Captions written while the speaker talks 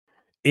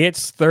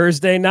It's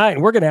Thursday night,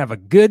 and we're going to have a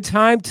good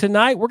time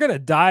tonight. We're going to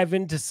dive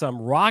into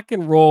some rock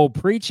and roll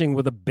preaching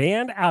with a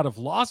band out of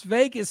Las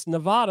Vegas,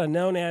 Nevada,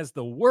 known as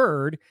the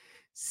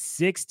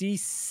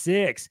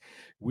Word66.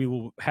 We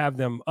will have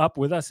them up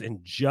with us in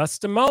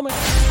just a moment.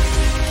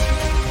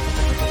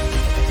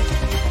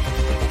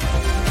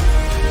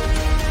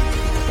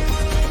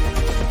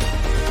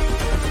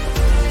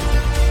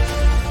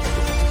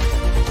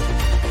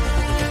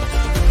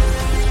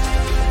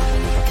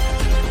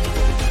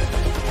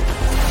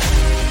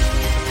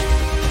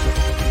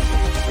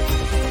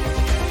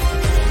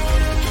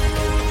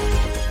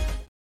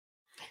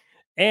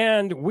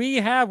 And we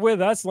have with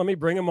us, let me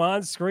bring him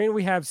on screen.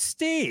 We have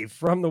Steve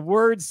from the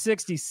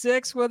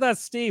Word66 with us.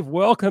 Steve,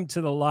 welcome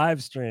to the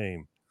live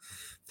stream.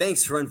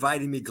 Thanks for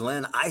inviting me,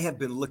 Glenn. I have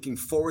been looking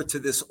forward to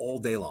this all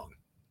day long.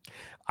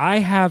 I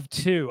have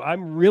too.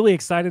 I'm really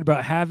excited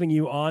about having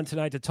you on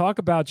tonight to talk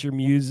about your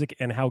music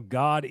and how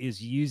God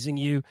is using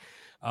you.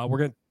 We're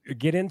going to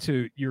get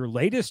into your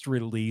latest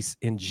release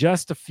in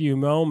just a few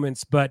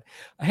moments. But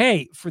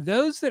hey, for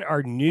those that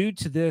are new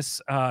to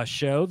this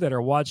show, that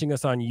are watching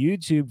us on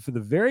YouTube for the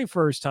very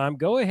first time,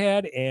 go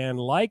ahead and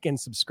like and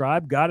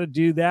subscribe. Got to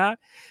do that.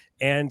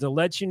 And to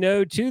let you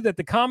know, too, that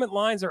the comment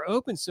lines are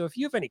open. So if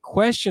you have any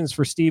questions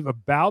for Steve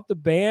about the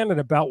band and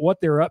about what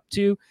they're up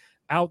to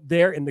out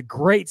there in the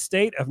great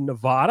state of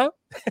Nevada,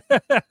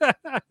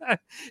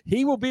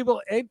 he will be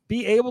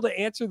able to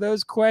answer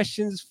those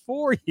questions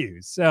for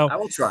you. So I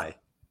will try.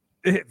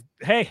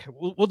 Hey,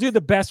 we'll do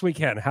the best we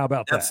can. How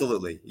about that?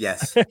 Absolutely.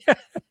 Yes.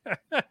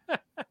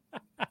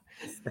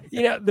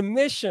 You know, the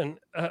mission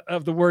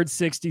of the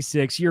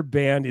Word66, your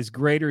band, is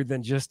greater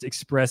than just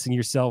expressing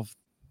yourself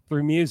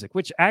through music,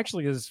 which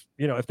actually is,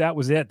 you know, if that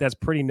was it, that's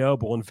pretty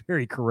noble and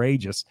very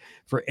courageous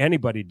for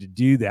anybody to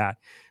do that.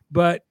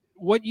 But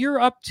what you're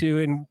up to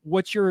and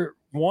what you're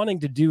wanting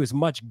to do is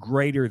much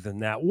greater than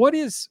that. What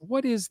is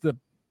the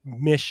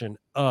mission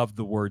of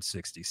the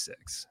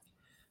Word66?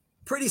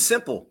 Pretty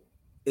simple.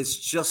 It's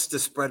just to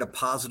spread a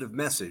positive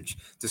message,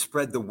 to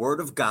spread the word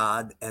of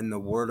God and the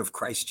word of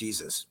Christ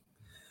Jesus.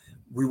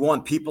 We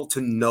want people to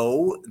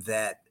know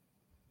that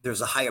there's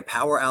a higher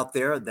power out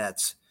there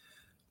that's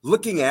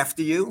looking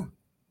after you,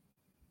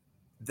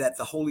 that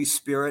the Holy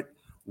Spirit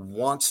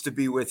wants to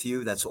be with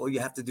you. That's all you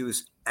have to do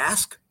is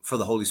ask for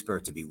the Holy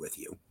Spirit to be with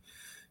you.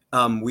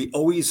 We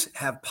always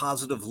have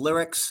positive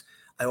lyrics.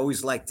 I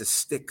always like to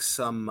stick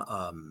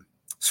some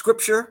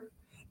scripture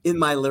in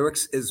my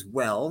lyrics as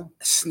well,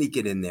 sneak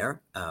it in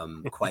there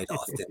quite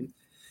often.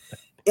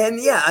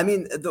 And yeah, I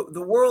mean,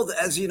 the world,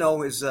 as you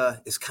know, is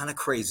kind of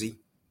crazy.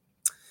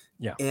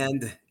 Yeah.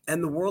 And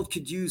the world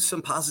could use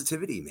some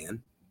positivity,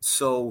 man.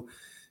 So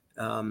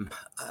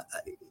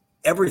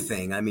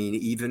everything, I mean,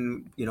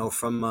 even, you know,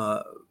 from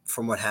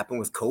what happened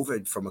with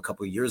COVID from a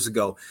couple of years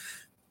ago,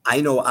 I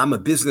know I'm a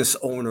business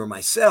owner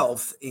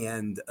myself,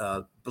 and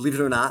believe it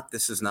or not,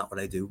 this is not what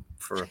I do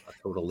for a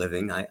total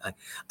living. I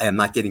am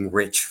not getting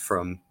rich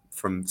from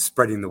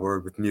spreading the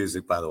word with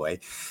music, by the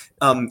way.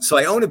 So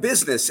I own a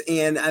business,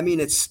 and I mean,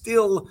 it's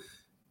still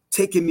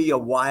taken me a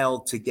while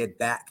to get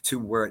back to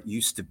where it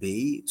used to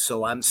be.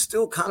 So I'm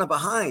still kind of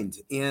behind.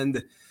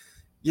 And,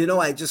 you know,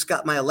 I just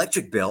got my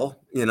electric bill,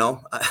 you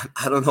know,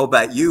 I don't know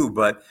about you,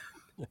 but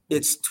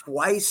it's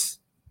twice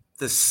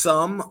the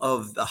sum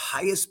of the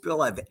highest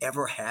bill I've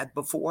ever had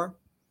before.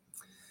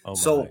 Oh,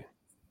 so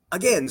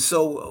again,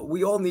 so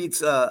we all need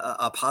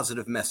a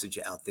positive message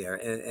out there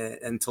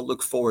and to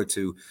look forward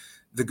to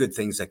the good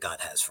things that God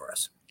has for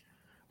us.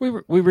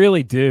 We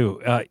really do.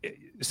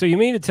 So you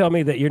mean to tell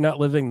me that you're not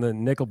living the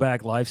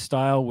Nickelback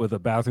lifestyle with a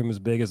bathroom as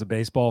big as a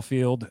baseball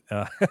field?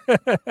 I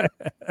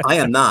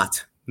am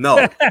not. No.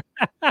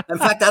 In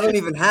fact, I don't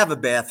even have a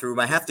bathroom.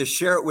 I have to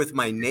share it with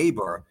my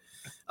neighbor.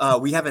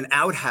 We have an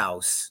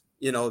outhouse,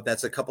 you know,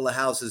 that's a couple of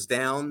houses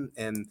down.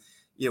 And,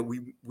 you know,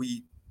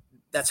 we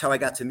that's how I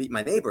got to meet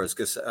my neighbors,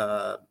 because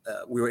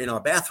we were in our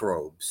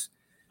bathrobes.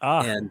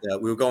 And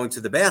we were going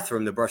to the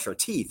bathroom to brush our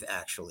teeth,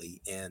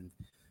 actually. And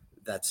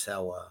that's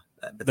how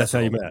that's how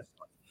you met.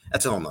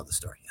 That's a whole nother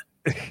story. Yeah.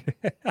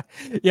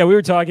 Yeah, we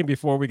were talking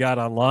before we got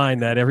online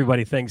that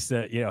everybody thinks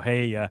that, you know,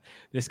 hey,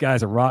 this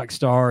guy's a rock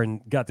star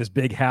and got this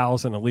big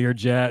house and a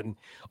Learjet, and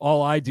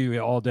all I do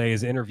all day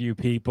is interview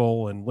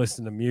people and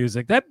listen to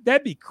music.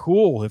 That'd be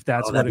cool if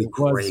that's what it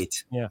was.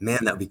 Great. Yeah, man,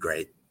 that'd be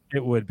great.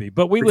 It would be.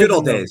 But we live good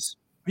old days.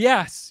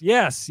 Yes.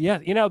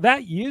 You know,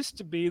 that used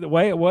to be the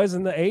way it was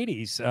in the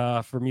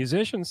 80s for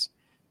musicians,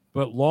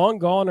 but long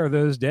gone are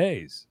those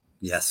days.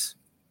 Yes.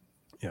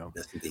 You know,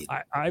 yes, indeed.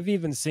 I've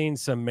even seen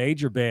some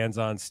major bands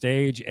on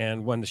stage,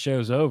 and when the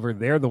show's over,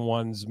 they're the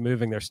ones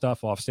moving their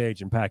stuff off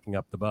stage and packing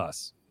up the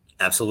bus.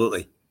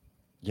 Absolutely.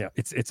 Yeah,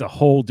 it's a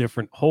whole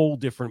different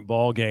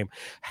ball game.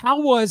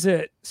 How was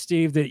it,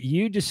 Steve, that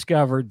you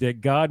discovered that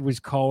God was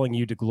calling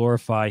you to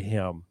glorify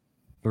Him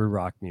through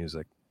rock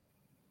music?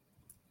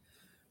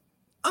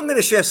 I'm going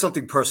to share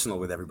something personal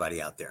with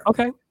everybody out there.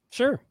 Okay,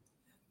 sure.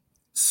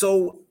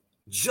 So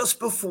just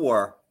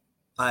before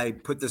I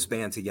put this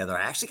band together,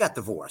 I actually got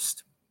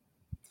divorced.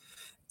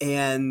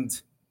 And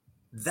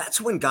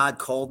that's when God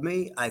called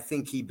me. I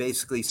think he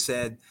basically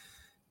said,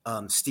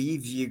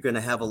 Steve, you're going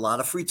to have a lot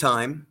of free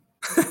time.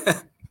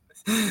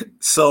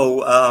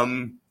 So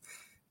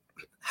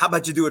how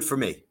about you do it for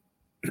me?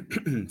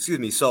 Excuse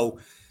me. So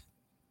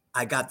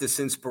I got this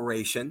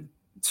inspiration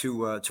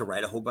to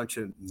write a whole bunch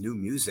of new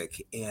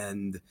music,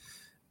 and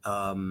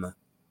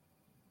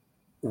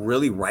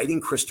really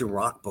writing Christian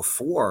rock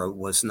before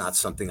was not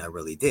something I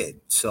really did.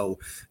 So,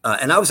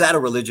 and I was out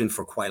of religion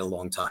for quite a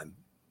long time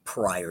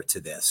prior to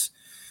this.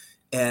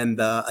 And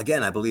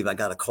again, I believe I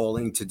got a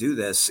calling to do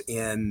this.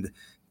 And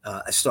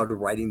I started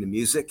writing the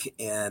music.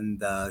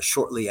 And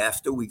shortly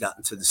after, we got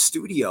into the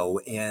studio,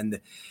 and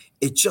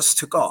it just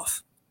took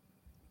off.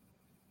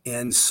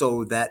 And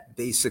so that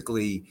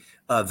basically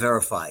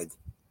verified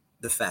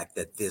the fact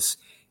that this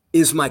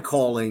is my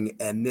calling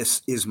and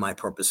this is my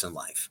purpose in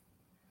life.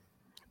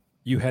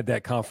 You had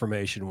that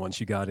confirmation once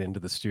you got into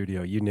the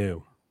studio. You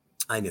knew.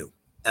 I knew.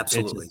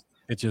 Absolutely.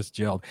 It just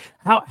gelled.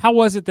 How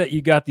was it that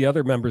you got the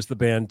other members of the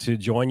band to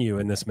join you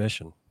in this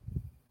mission?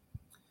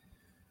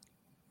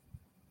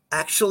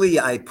 Actually,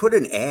 I put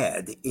an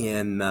ad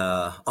in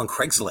on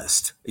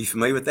Craigslist. Are you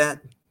familiar with that?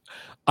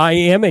 I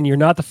am, and you're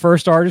not the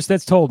first artist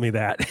that's told me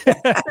that.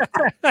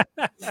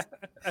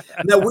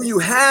 Now, where you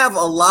have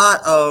a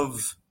lot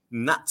of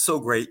not so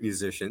great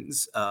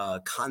musicians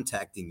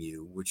contacting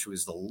you, which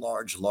was the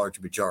large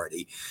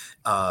majority.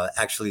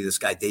 Actually, this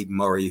guy, Dave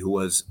Murray, who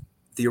was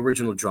the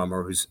original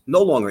drummer, who's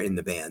no longer in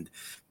the band,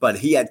 but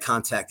he had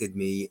contacted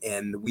me,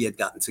 and we had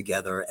gotten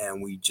together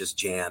and we just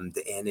jammed,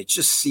 and it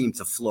just seemed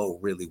to flow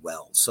really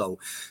well. So,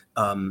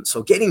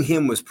 so getting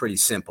him was pretty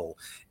simple.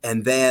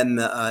 And then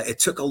it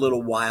took a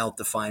little while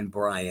to find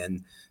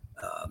Brian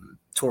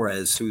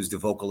Torres, who's the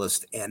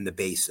vocalist and the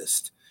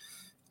bassist.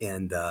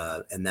 And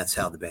that's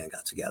how the band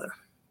got together.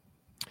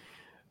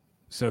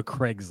 So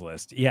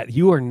Craigslist. Yeah,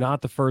 you are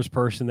not the first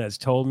person that's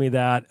told me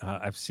that.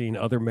 I've seen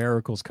other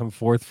miracles come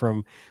forth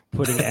from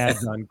putting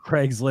ads on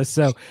Craigslist.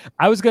 So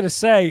I was going to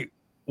say,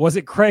 was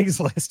it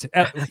Craigslist?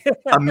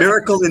 A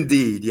miracle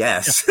indeed,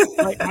 yes.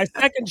 My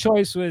second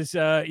choice was,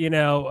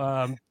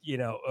 a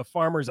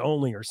Farmers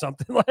Only or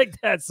something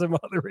like that, some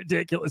other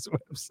ridiculous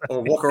website.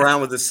 Or walk around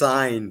with a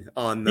sign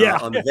on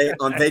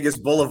Vegas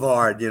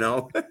Boulevard, you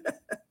know.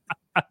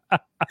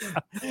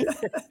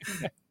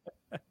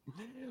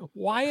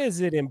 Why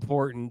is it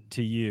important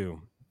to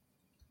you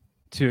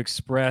to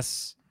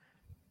express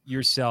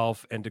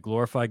yourself and to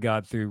glorify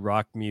God through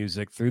rock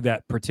music, through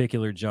that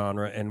particular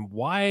genre? And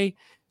why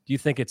do you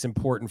think it's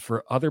important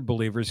for other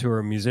believers who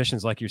are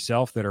musicians like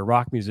yourself that are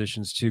rock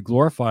musicians to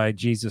glorify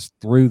Jesus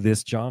through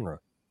this genre?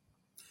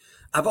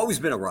 I've always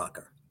been a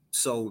rocker,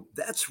 so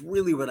that's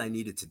really what I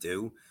needed to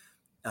do.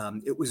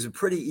 It was a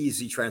pretty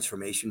easy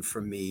transformation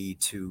for me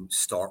to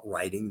start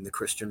writing the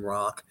Christian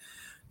rock.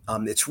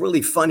 It's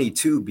really funny,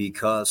 too,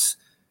 because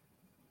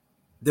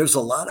there's a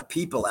lot of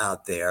people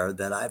out there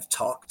that I've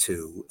talked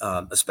to,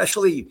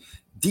 especially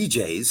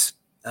DJs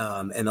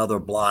and other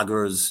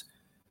bloggers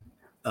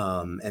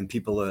and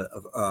people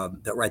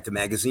that write the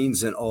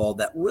magazines and all,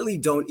 that really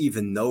don't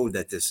even know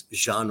that this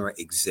genre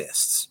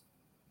exists.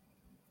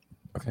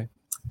 Okay.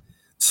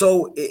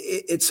 So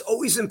it's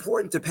always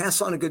important to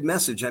pass on a good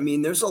message. I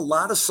mean, there's a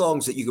lot of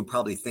songs that you could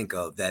probably think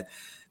of that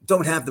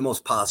don't have the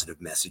most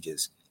positive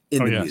messages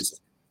in the music,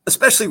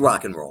 especially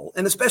rock and roll,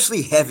 and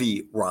especially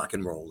heavy rock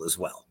and roll as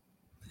well.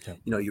 Okay.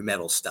 You know, your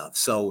metal stuff.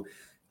 So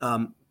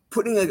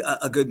putting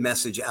a good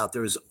message out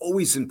there is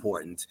always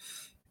important,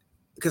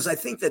 because I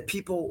think that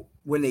people,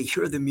 when they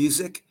hear the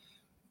music,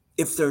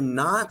 if they're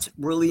not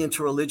really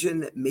into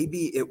religion,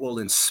 maybe it will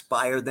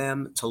inspire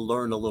them to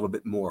learn a little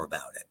bit more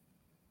about it.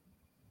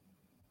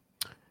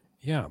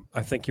 Yeah,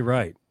 I think you're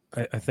right.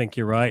 I think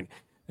you're right.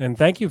 And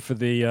thank you for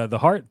the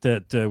heart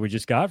that we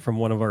just got from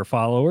one of our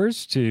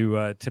followers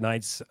to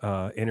tonight's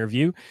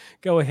interview.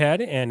 Go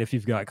ahead, and if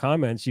you've got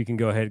comments, you can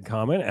go ahead and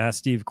comment. Ask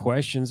Steve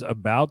questions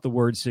about the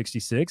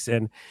Word66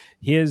 and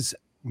his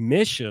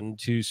mission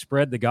to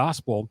spread the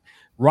gospel.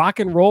 Rock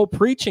and roll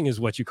preaching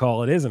is what you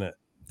call it, isn't it?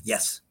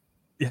 Yes.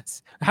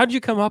 Yes. How did you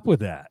come up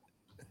with that?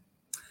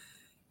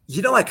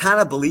 You know, I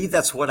kind of believe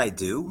that's what I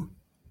do.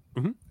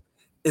 Mm-hmm.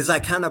 Is I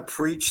kind of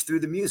preach through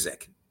the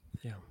music.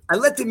 Yeah. I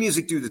let the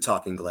music do the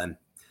talking, Glenn.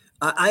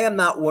 I am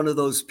not one of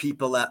those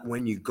people that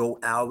when you go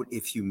out,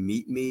 if you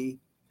meet me,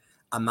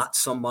 I'm not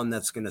someone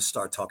that's going to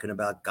start talking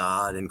about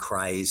God and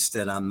Christ,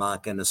 and I'm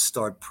not going to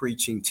start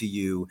preaching to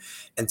you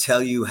and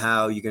tell you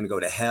how you're going to go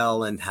to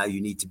hell and how you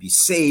need to be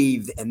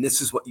saved, and this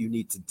is what you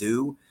need to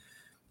do.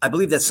 I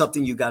believe that's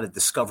something you got to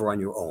discover on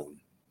your own.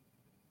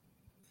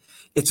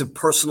 It's a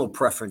personal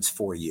preference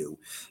for you.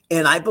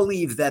 And I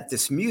believe that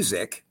this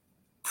music,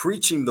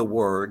 preaching the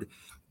word,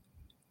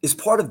 is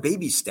part of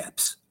baby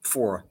steps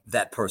for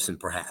that person,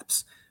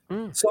 perhaps.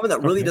 Someone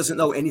that really doesn't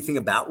know anything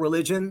about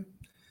religion,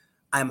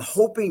 I'm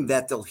hoping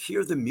that they'll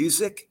hear the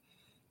music.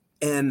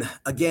 And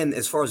again,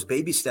 as far as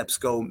baby steps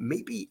go,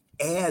 maybe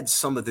add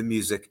some of the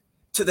music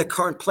to the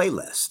current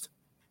playlist.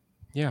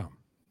 Yeah.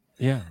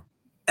 Yeah.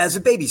 As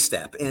a baby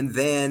step. And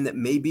then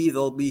maybe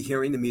they'll be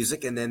hearing the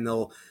music, and then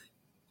they'll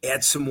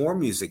add some more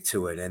music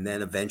to it. And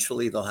then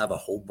eventually they'll have a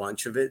whole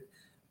bunch of it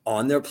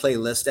on their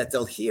playlist that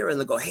they'll hear and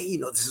they'll go, hey,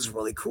 this is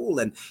really cool.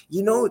 And,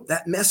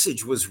 that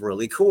message was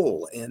really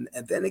cool. And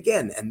then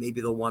again, and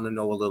maybe they'll want to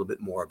know a little bit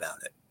more about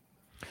it.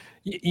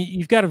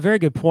 You've got a very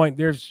good point.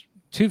 There's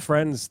two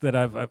friends that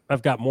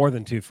I've got more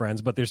than two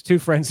friends, but there's two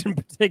friends in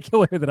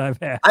particular that I've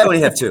had. I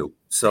only have two.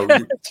 So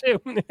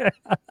two.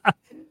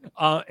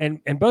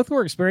 And both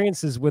were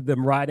experiences with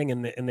them riding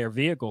in their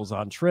vehicles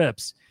on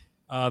trips.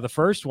 The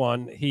first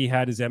one, he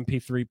had his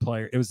MP3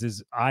 player. It was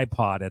his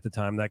iPod at the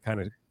time. That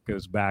kind of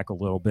goes back a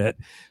little bit.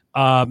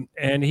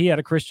 And he had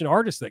a Christian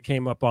artist that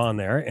came up on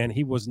there, and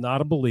he was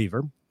not a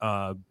believer,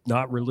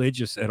 not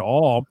religious at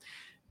all.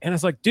 And I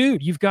was like,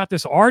 dude, you've got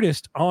this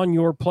artist on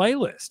your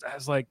playlist. I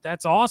was like,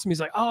 that's awesome. He's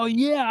like, oh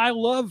yeah, I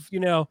love,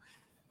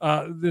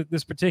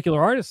 this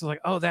particular artist. I was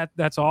like, oh,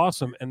 that's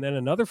awesome. And then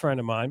another friend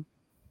of mine,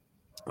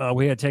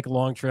 we had to take a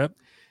long trip,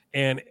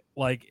 and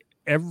like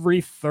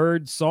every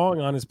third song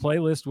on his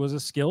playlist was a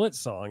Skillet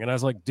song. And I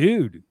was like,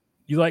 dude,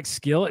 you like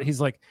Skillet? He's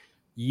like,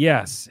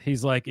 yes.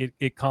 He's like,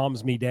 it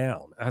calms me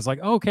down. I was like,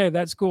 okay,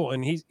 that's cool.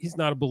 And he's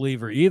not a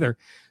believer either.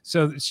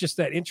 So it's just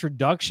that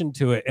introduction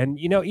to it. And,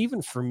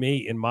 even for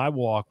me in my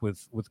walk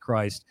with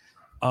Christ,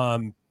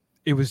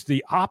 it was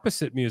the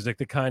opposite music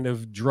that kind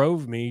of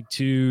drove me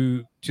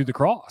to the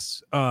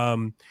cross.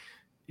 When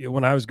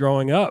I was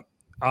growing up,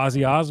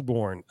 Ozzy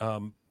Osbourne,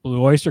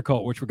 Blue Oyster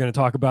Cult, which we're going to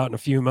talk about in a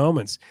few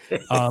moments.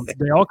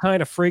 They all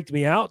kind of freaked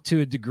me out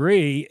to a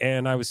degree,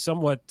 and I was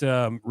somewhat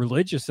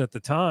religious at the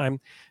time.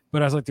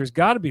 But I was like, "There's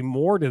got to be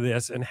more to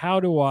this, and how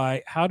do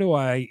I,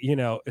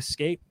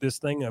 escape this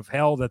thing of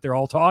hell that they're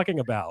all talking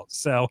about?"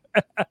 So,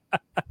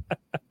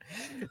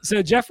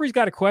 so Jeffrey's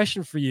got a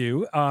question for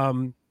you.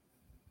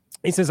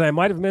 He says, I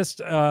might have missed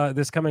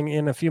this coming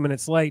in a few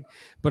minutes late,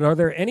 but are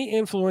there any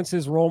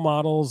influences, role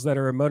models that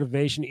are a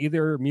motivation,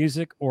 either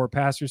music or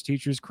pastors,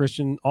 teachers,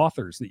 Christian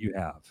authors that you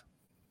have?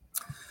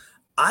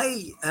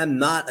 I am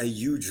not a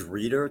huge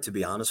reader, to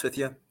be honest with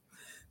you.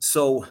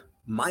 So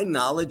my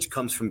knowledge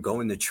comes from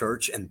going to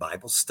church and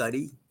Bible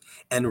study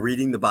and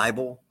reading the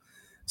Bible.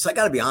 So I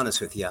got to be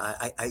honest with you.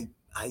 I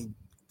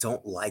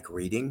don't like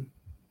reading.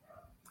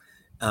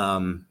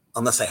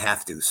 Unless I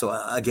have to. So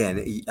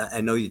again, I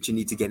know that you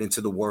need to get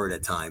into the word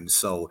at times.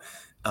 So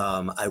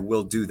I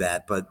will do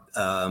that. But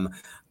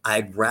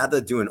I'd rather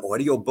do an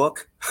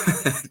audiobook,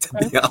 to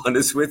be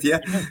honest with you,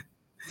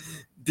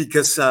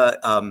 because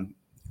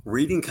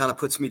reading kind of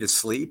puts me to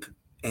sleep.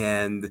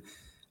 And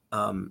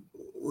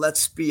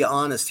let's be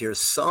honest here.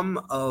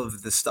 Some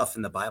of the stuff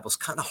in the Bible is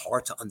kind of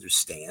hard to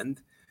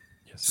understand.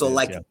 Yes, so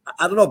I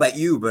don't know about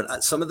you,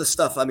 but some of the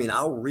stuff,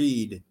 I'll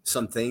read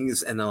some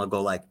things and then I'll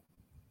go like,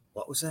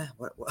 what was that?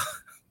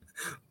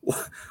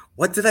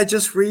 What did I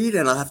just read?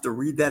 And I'll have to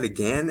read that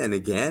again and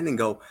again and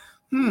go,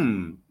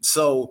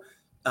 So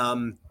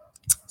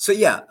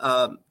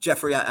yeah,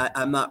 Jeffrey,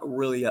 I'm not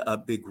really a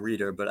big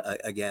reader, but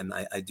I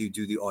do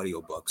the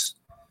audiobooks.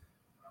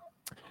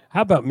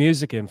 How about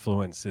music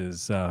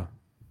influences?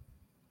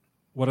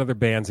 What other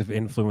bands have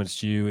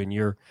influenced you in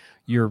your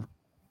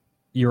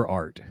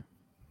art?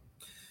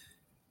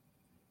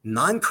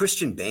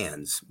 Non-Christian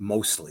bands,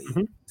 mostly.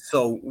 Mm-hmm.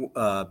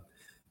 So,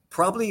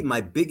 probably my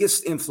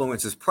biggest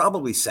influence is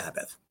probably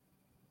Sabbath.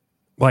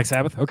 Like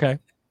Sabbath? Okay.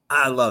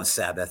 I love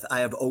Sabbath. I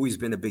have always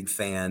been a big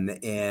fan.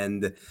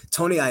 And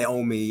Tony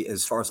Iommi,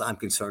 as far as I'm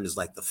concerned, is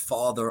like the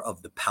father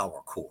of the power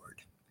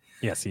chord.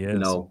 Yes, he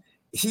is.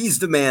 He's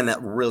the man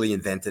that really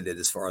invented it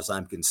as far as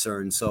I'm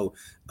concerned. So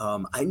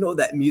I know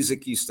that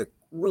music used to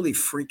really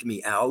freak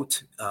me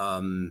out,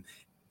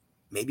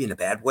 maybe in a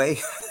bad way,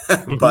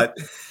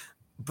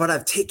 But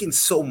I've taken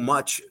so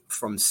much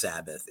from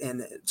Sabbath,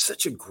 and it's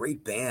such a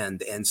great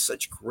band and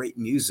such great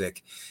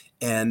music.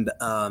 And,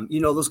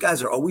 those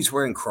guys are always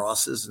wearing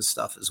crosses and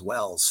stuff as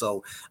well.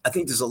 So I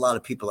think there's a lot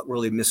of people that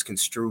really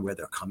misconstrue where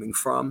they're coming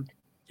from.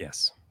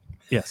 Yes.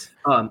 Yes.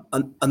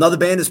 Another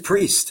band is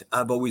Priest.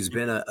 I've always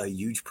been a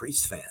huge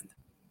Priest fan.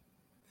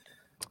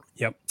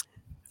 Yep.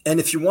 And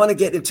if you want to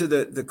get into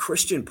the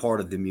Christian part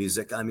of the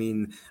music,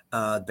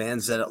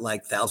 bands that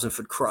like 1,000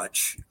 Foot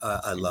Crutch,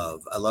 I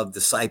love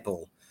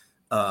Disciple.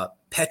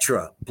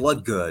 Petra,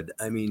 Bloodgood.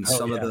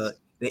 Some of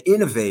the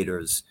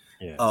innovators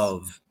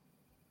of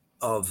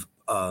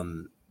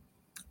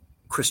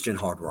Christian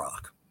hard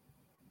rock.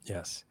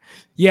 Yes.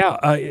 Yeah.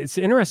 It's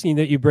interesting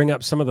that you bring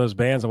up some of those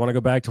bands. I want to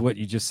go back to what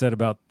you just said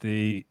about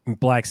the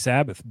Black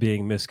Sabbath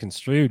being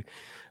misconstrued.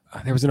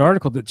 There was an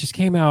article that just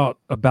came out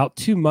about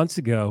 2 months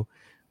ago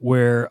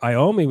where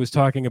Iommi was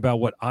talking about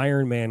what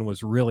Iron Man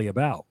was really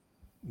about.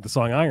 The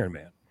song Iron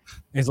Man.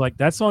 It's like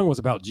that song was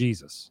about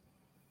Jesus.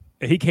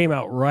 He came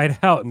out right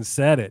out and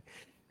said it.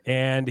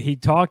 And he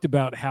talked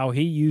about how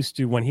he used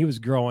to, when he was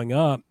growing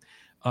up,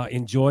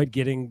 enjoyed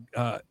getting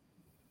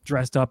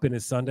dressed up in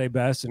his Sunday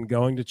best and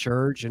going to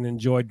church and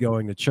enjoyed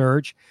going to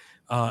church.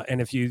 And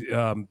if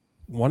you,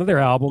 one of their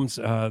albums,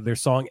 their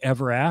song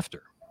Ever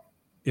After,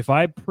 if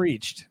I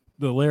preached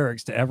the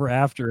lyrics to Ever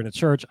After in a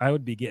church, I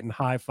would be getting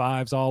high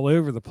fives all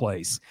over the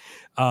place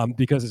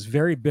because it's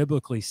very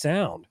biblically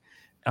sound.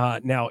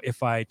 Now,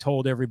 if I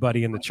told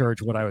everybody in the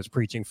church what I was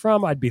preaching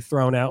from, I'd be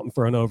thrown out and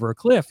thrown over a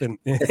cliff in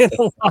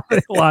a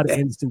lot of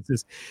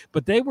instances.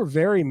 But they were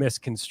very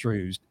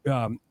misconstrued.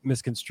 And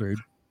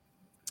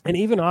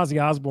even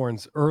Ozzy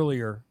Osbourne's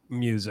earlier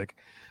music,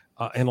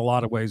 in a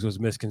lot of ways, was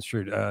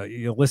misconstrued.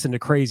 You listen to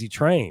Crazy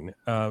Train.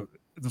 The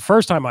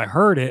first time I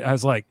heard it, I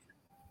was like,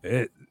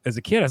 as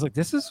a kid, I was like,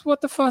 "This is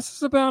what the fuss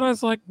is about." I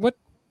was like,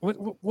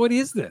 what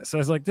is this?" I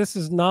was like, "This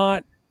is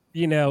not,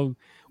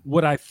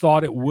 what I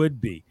thought it would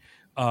be."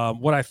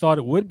 What I thought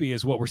it would be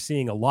is what we're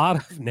seeing a lot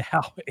of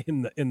now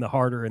in the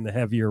harder and the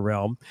heavier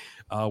realm,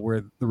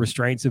 where the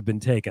restraints have been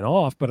taken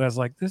off. But I was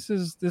like, this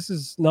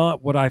is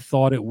not what I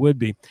thought it would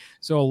be.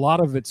 So a lot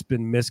of it's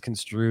been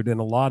misconstrued, and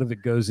a lot of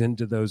it goes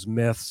into those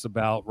myths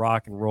about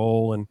rock and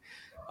roll and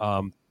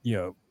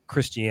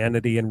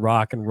Christianity and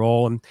rock and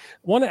roll. And I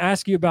want to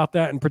ask you about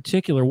that in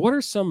particular. What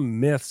are some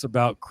myths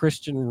about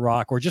Christian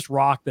rock, or just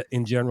rock that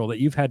in general, that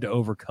you've had to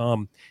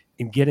overcome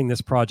in getting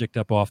this project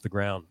up off the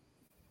ground?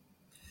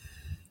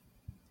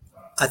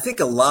 I think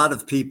a lot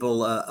of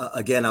people,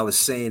 again, I was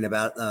saying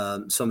about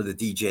some of the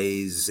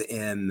DJs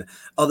and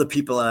other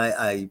people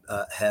I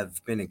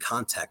have been in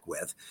contact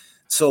with.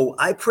 So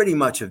I pretty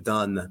much have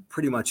done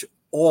pretty much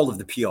all of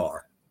the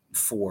PR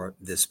for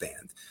this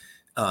band.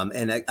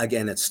 And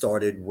again, it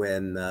started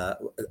when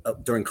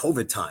during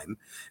COVID time,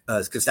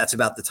 because that's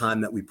about the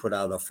time that we put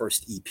out our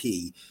first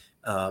EP.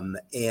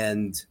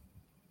 And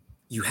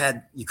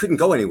you couldn't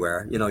go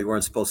anywhere, you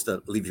weren't supposed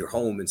to leave your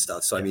home and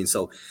stuff. So,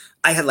 so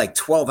I had like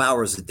 12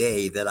 hours a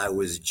day that I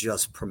was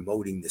just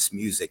promoting this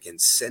music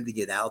and sending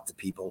it out to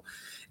people.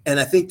 And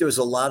I think there's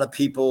a lot of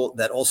people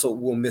that also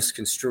will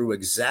misconstrue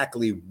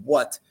exactly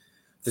what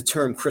the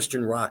term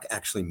Christian rock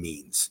actually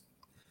means.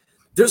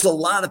 There's a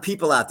lot of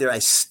people out there. I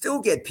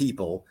still get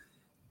people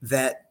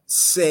that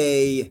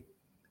say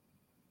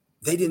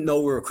they didn't know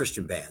we were a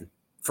Christian band,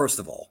 first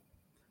of all,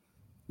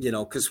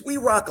 because we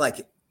rock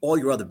like all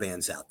your other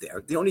bands out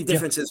there. The only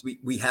difference is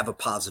we have a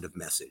positive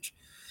message.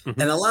 Mm-hmm.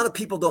 And a lot of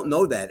people don't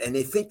know that. And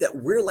they think that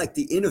we're like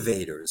the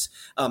innovators,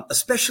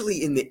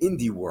 especially in the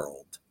indie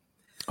world.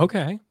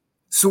 Okay.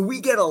 So we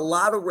get a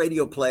lot of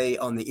radio play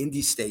on the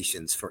indie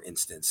stations, for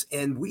instance,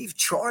 and we've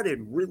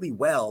charted really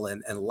well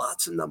and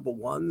lots of number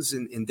ones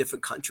in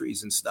different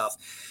countries and stuff.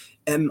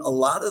 And a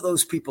lot of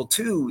those people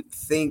too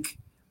think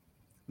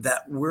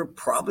that we're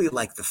probably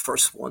like the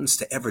first ones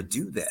to ever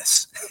do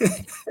this.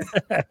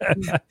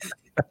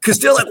 Because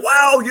they're like,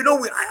 wow,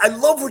 I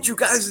love what you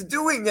guys are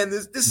doing. And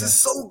this is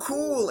so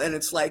cool. And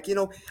it's like,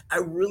 I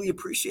really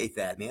appreciate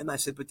that, man. I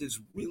said, but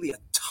there's really a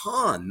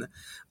ton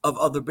of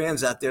other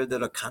bands out there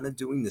that are kind of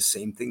doing the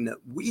same thing that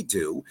we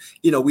do.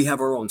 We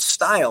have our own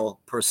style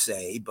per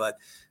se, but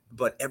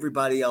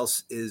everybody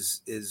else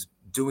is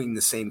doing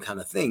the same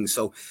kind of thing.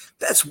 So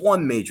that's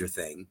one major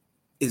thing,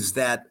 is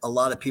that a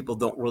lot of people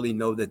don't really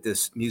know that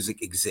this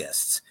music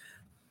exists.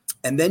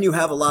 And then you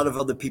have a lot of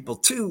other people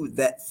too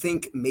that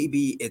think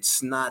maybe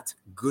it's not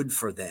good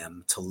for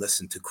them to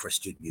listen to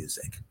Christian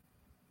music.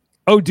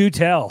 Oh, do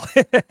tell.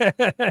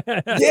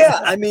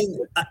 Yeah. I mean,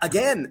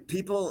 again,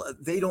 people,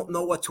 they don't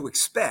know what to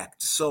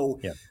expect.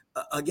 So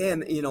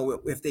again,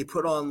 if they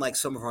put on like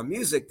some of our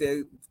music,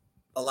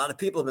 a lot of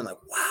people have been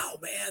like, wow,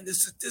 man,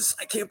 this,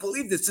 I can't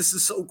believe this. This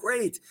is so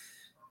great.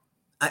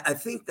 I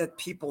think that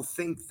people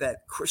think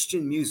that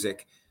Christian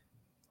music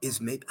is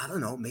maybe, I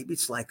don't know, maybe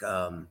it's like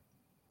a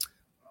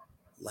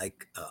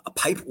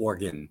pipe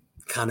organ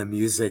kind of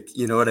music,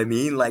 you know what I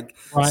mean? Like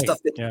stuff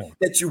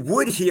that you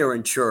would hear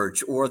in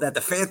church, or that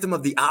the Phantom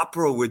of the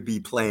Opera would be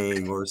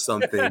playing or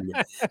something,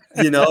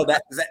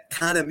 that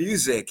kind of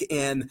music,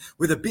 and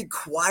with a big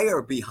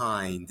choir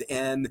behind,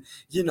 and,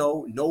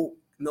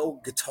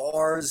 no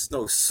guitars,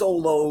 no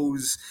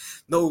solos,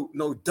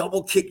 no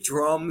double kick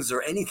drums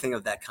or anything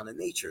of that kind of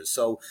nature.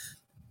 So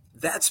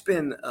that's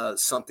been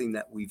something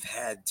that we've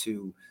had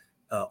to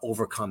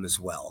overcome as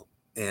well.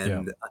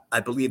 And I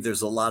believe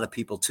there's a lot of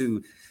people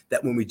too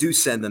that when we do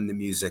send them the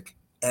music,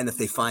 and if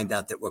they find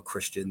out that we're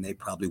Christian, they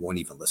probably won't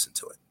even listen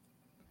to it.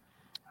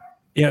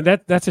 Yeah,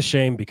 that's a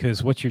shame,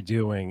 because what you're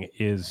doing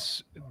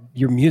is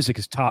your music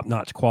is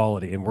top-notch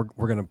quality, and we're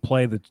going to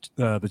play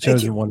the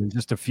chosen one in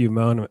just a few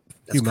moments.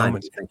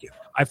 Thank you.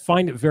 I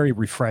find it very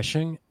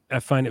refreshing. I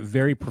find it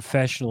very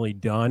professionally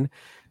done.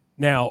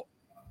 Now,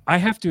 I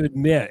have to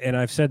admit, and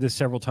I've said this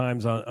several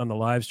times on the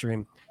live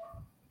stream,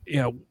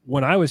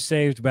 when I was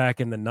saved back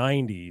in the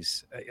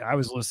 90s, I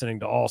was listening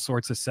to all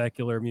sorts of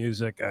secular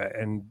music,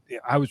 and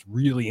I was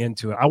really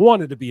into it. I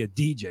wanted to be a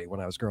DJ when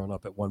I was growing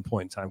up at one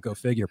point in time. Go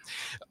figure.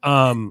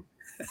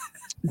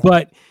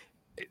 But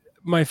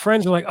my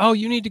friends were like, oh,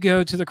 you need to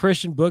go to the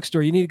Christian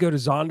bookstore. You need to go to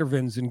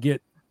Zondervan's and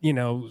get,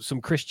 some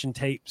Christian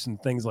tapes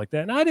and things like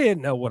that. And I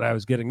didn't know what I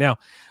was getting. Now,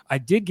 I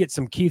did get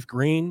some Keith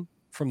Green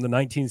from the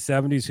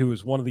 1970s, who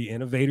was one of the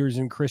innovators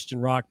in Christian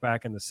rock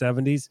back in the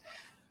 70s,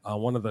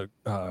 one of the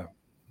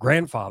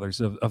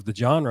grandfathers of the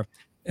genre.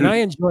 And I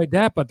enjoyed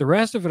that. But the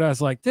rest of it, I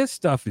was like, this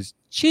stuff is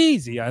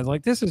cheesy. I was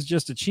like, this is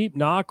just a cheap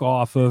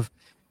knockoff of,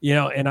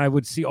 And I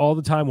would see all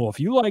the time, well, if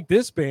you like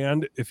this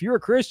band, if you're a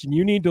Christian,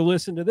 you need to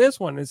listen to this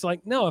one. And it's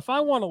like, no, if I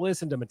want to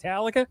listen to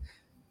Metallica,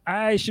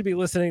 I should be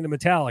listening to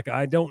Metallica.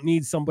 I don't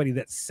need somebody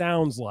that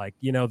sounds like,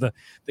 the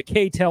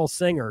K-Tel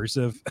singers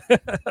of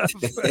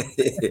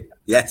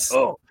Yes.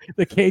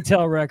 the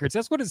K-Tel records.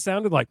 That's what it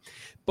sounded like.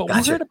 But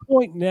Gotcha. we're at a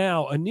point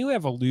now, a new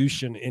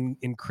evolution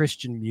in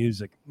Christian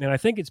music. And I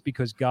think it's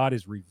because God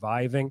is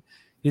reviving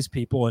his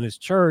people and his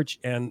church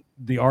and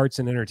the arts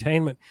and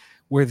entertainment,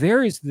 where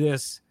there is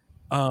this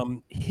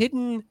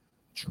hidden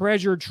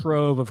treasure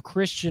trove of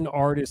Christian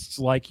artists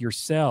like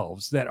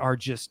yourselves that are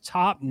just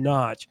top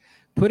notch,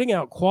 putting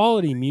out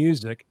quality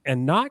music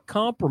and not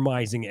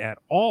compromising at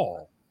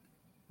all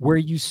where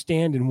you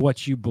stand and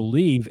what you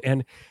believe.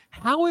 And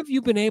how have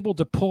you been able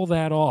to pull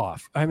that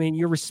off? I mean,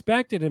 you're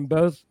respected in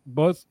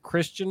both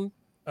Christian,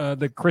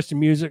 the Christian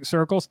music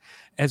circles,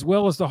 as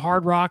well as the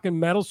hard rock and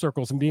metal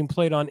circles, and being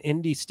played on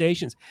indie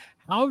stations.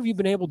 How have you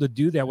been able to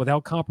do that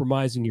without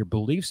compromising your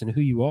beliefs and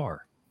who you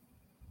are?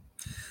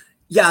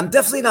 Yeah, I'm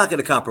definitely not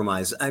going to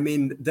compromise. I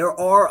mean, there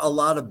are a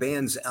lot of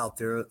bands out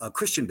there,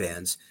 Christian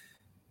bands,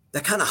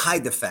 that kind of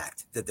hide the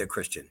fact that they're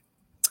Christian.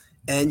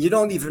 And you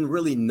don't even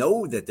really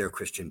know that they're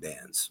Christian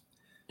bands.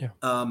 Yeah.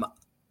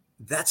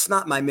 That's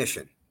not my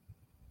mission.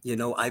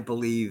 I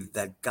believe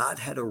that God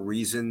had a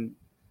reason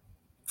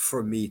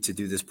for me to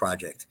do this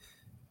project,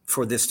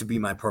 for this to be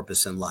my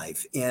purpose in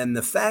life. And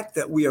the fact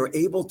that we are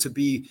able to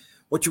be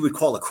what you would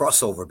call a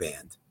crossover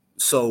band.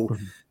 So,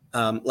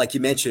 like you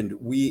mentioned,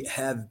 we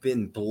have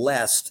been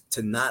blessed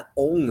to not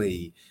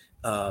only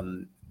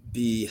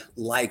be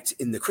liked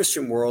in the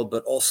Christian world,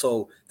 but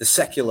also the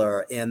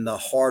secular and the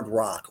hard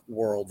rock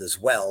world as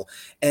well.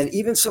 And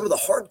even some of the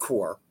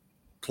hardcore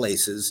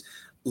places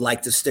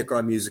like to stick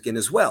our music in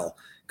as well,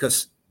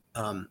 because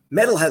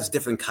metal has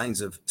different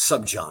kinds of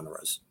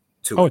subgenres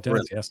to it. It does,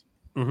 really. Yes.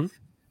 Mm-hmm.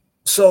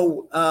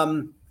 So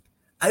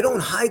I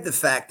don't hide the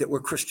fact that we're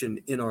Christian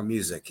in our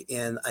music,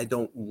 and I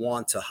don't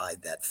want to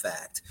hide that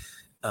fact.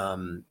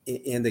 And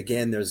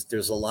again,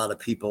 there's a lot of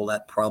people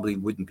that probably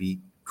wouldn't be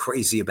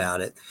crazy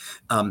about it.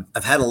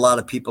 I've had a lot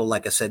of people,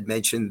 like I said,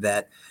 mention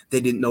that they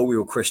didn't know we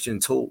were Christian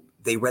until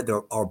they read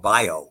our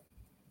bio.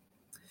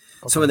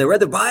 Okay. So when they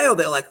read the bio,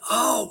 they're like,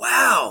 oh,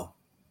 wow,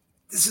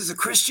 this is a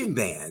Christian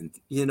band,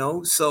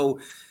 So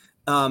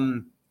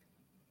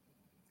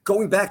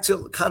going back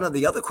to kind of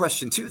the other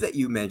question too that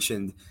you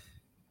mentioned,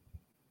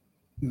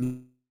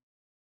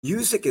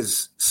 music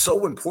is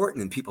so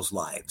important in people's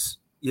lives,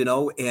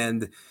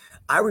 and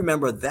I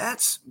remember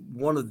that's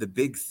one of the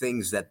big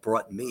things that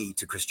brought me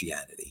to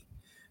Christianity.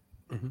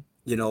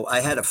 Mm-hmm.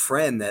 I had a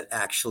friend that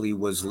actually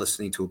was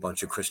listening to a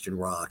bunch of Christian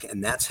rock,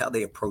 and that's how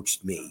they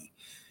approached me,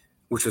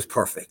 which was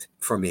perfect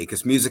for me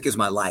because music is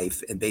my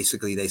life. And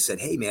basically they said,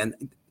 hey, man,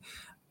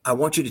 I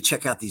want you to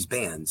check out these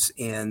bands.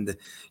 And,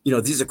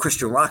 these are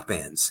Christian rock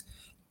bands.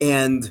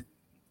 And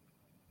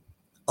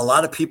a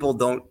lot of people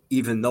don't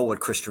even know what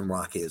Christian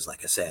rock is,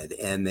 like I said,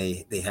 and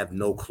they have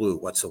no clue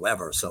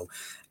whatsoever. So,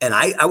 and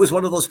I was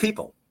one of those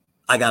people,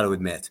 I got to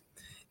admit.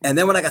 And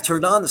then when I got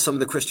turned on to some of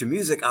the Christian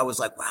music, I was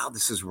like, wow,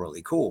 this is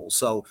really cool.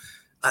 So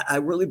I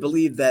really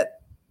believe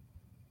that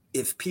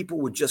if people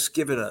would just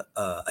give it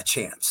a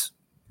chance,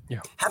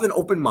 have an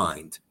open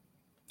mind,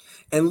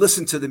 and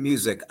listen to the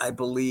music, I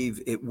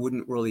believe it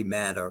wouldn't really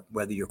matter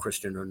whether you're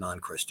Christian or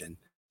non-Christian.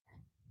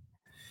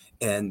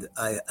 And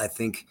I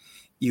think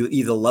you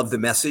either love the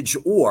message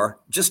or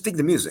just dig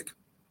the music.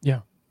 Yeah.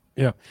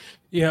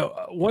 Yeah.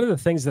 One of the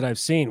things that I've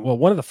seen,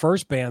 one of the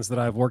first bands that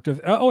I've worked with,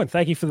 and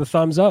thank you for the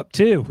thumbs up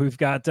too. We've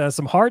got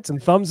some hearts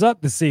and thumbs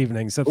up this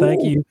evening. So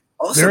thank you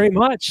very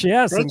much.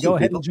 Yes. Thank and you, go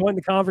ahead people. and join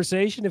the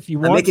conversation if you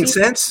I'm want making to.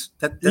 sense?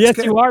 That's yes,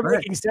 good. You are Right.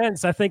 making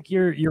sense. I think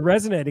you're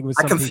resonating with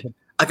some people.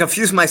 I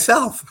confuse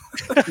myself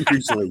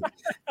usually.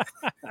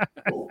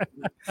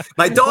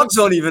 My dogs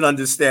don't even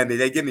understand me.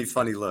 They give me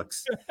funny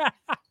looks.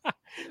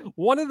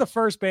 One of the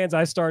first bands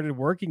I started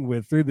working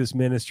with through this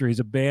ministry is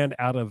a band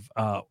out of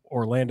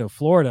Orlando,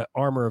 Florida,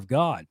 Armor of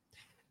God.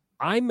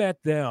 I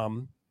met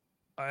them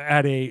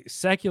at a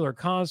secular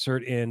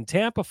concert in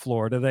Tampa,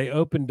 Florida. They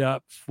opened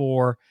up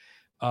for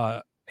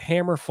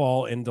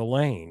Hammerfall and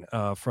Delane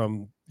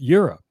from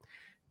Europe.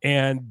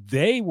 And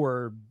they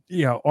were,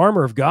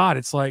 Armor of God.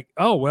 It's like,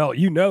 oh, well,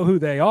 you know who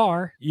they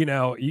are. You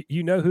know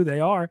who they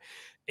are.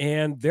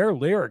 And their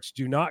lyrics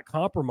do not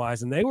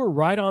compromise. And they were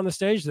right on the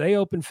stage. They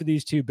opened for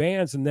these two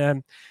bands. And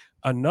then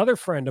another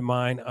friend of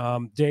mine,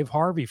 Dave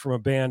Harvey from a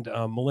band,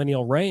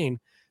 Millennial Reign,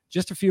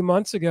 just a few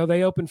months ago,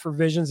 they opened for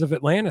Visions of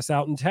Atlantis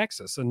out in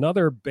Texas,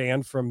 another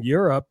band from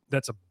Europe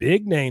that's a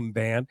big name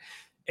band.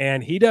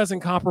 And he doesn't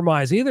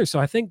compromise either. So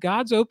I think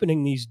God's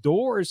opening these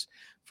doors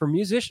for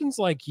musicians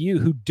like you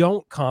who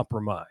don't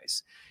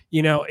compromise.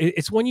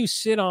 It's when you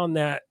sit on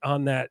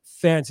that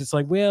fence, it's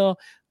like, well,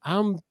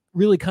 I'm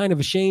really kind of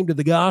ashamed of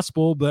the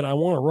gospel, but I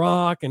want to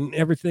rock and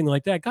everything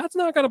like that. God's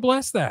not going to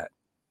bless that.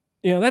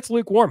 That's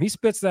lukewarm. He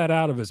spits that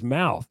out of his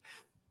mouth.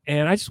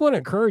 And I just want to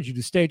encourage you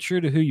to stay true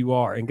to who you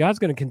are. And God's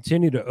going to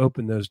continue to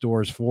open those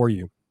doors for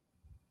you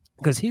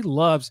because he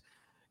loves,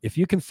 if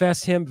you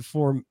confess him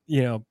before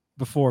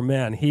before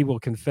men, he will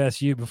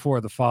confess you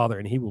before the Father,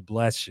 and he will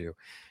bless you.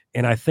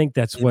 And I think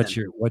that's Amen.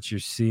 what you're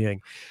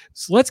seeing.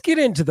 So let's get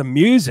into the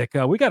music.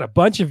 We got a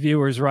bunch of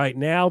viewers right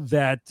now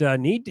that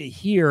need to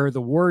hear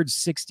the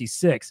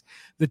Word66,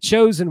 The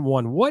Chosen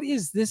One. What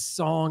is this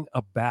song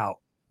about?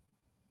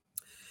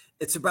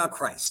 It's about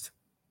Christ.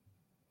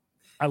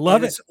 I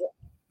love it.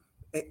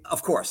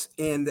 Of course.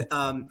 And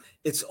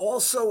it's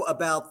also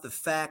about the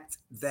fact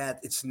that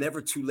it's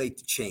never too late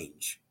to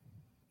change.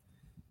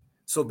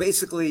 So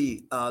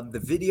basically, the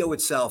video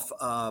itself,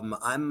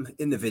 I'm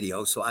in the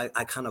video, so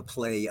I kind of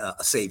play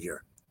a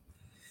savior.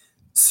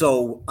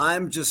 So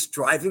I'm just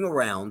driving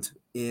around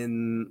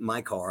in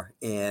my car,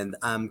 and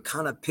I'm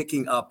kind of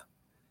picking up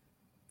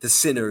the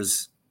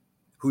sinners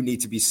who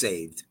need to be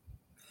saved.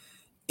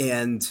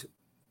 And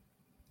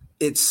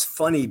it's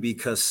funny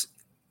because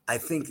I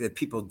think that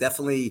people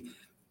definitely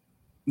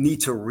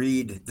need to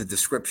read the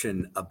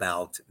description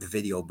about the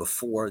video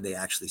before they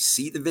actually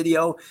see the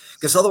video,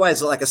 because otherwise,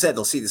 like I said,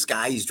 they'll see this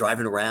guy, he's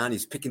driving around,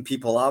 he's picking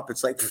people up.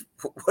 It's like,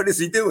 what is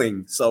he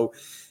doing? So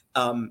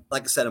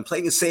like I said, I'm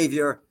playing a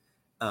savior,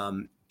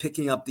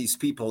 picking up these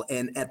people,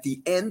 and at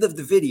the end of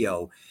the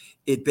video,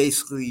 it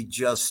basically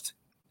just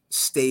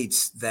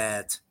states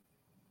that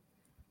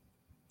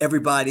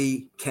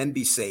everybody can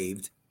be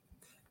saved.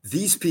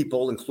 These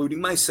people, including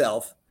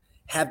myself,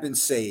 have been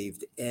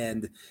saved,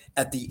 and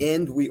at the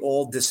end we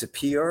all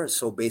disappear.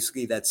 So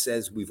basically that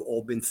says we've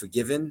all been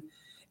forgiven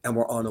and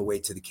we're on our way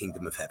to the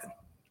kingdom of heaven.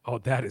 Oh,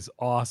 that is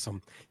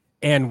awesome.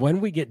 And when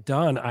we get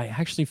done, I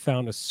actually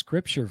found a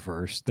scripture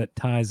verse that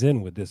ties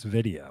in with this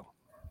video,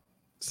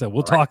 so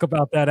we'll talk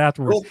about that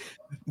afterwards. Cool.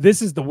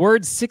 This is the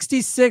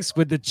Word66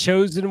 with The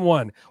Chosen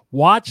One.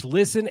 Watch,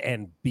 listen,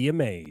 and be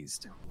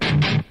amazed.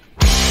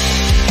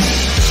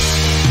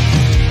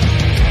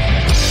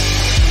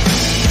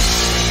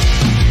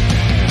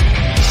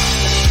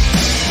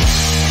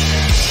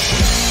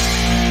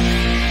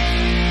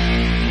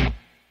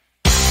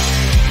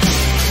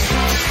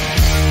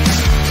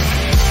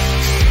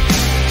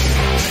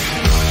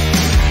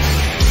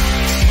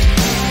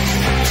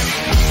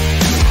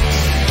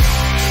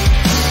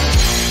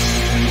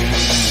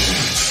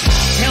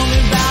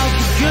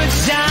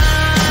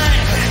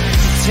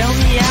 Tell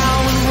me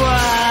how and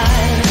why.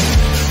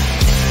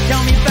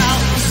 Tell me about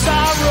the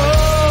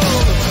sorrow,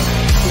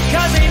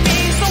 because they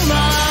mean so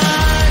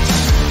much.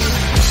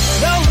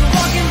 Those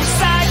walking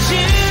beside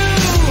you,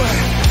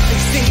 they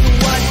see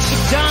what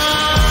you've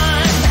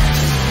done.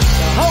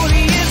 The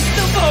holiest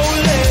of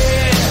holy,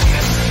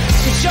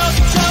 'cause you're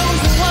the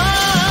chosen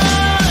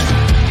one.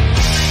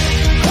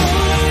 Oh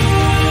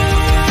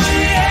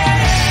yeah,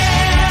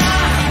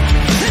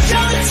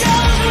 you're the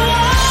chosen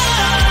one.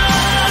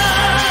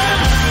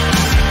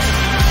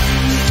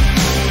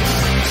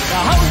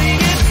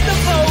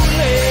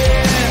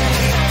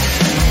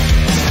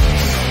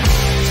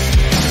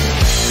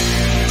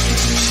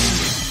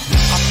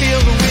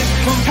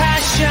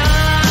 Compassion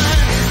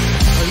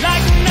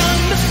like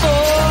none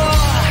before,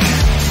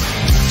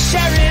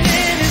 sharing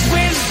in his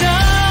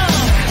wisdom,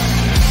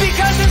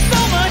 because there's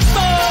so much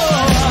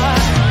more.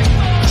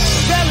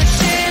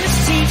 Relish in his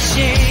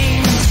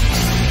teachings,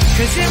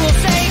 'cause it will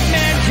save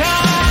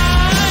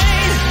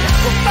mankind.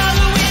 We'll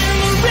follow in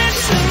the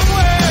written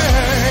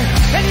word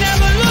and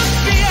never look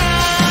behind.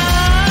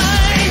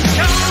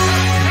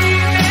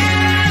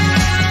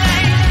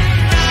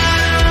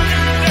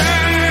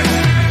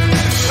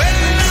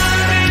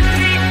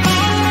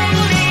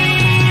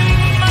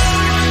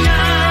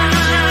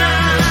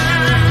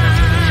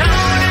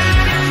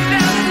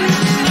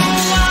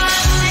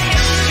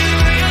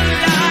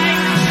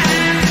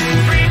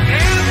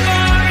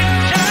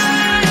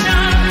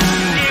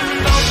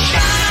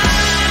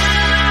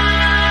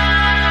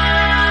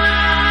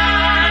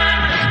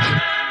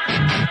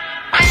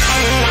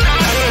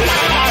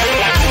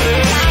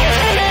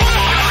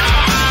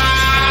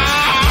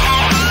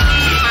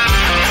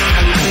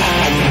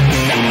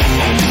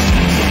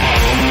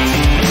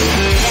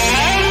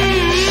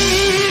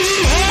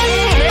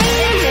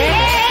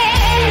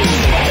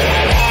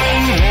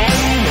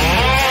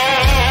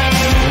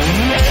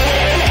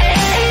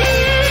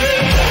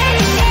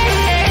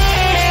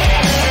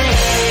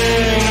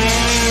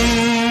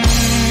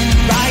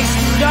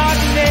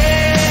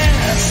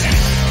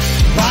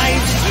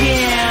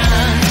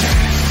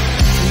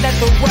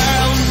 The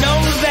world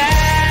knows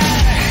that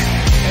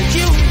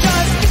you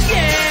just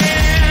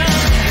began.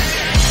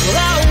 Will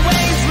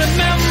always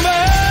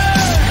remember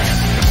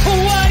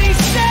what he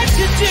said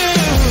to do.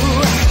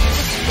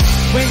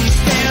 When you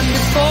stand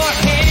before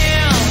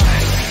him,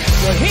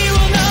 well, he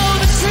will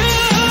know the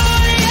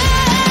truth.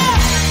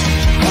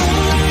 Yeah.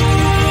 Ooh,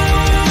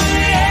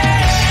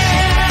 yeah.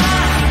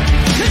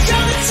 'Cause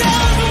you're the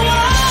chosen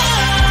one.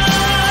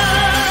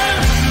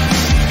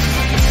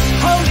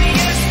 Holy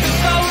is the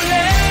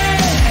holy.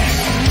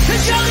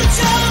 'Cause you're the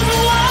chosen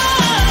one.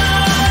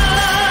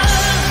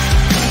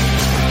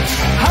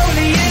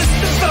 Holy is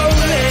the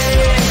holy.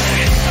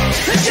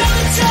 'Cause you're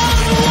the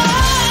chosen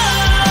one.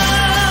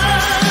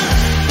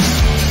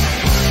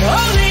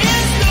 Holy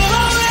is the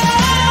holy.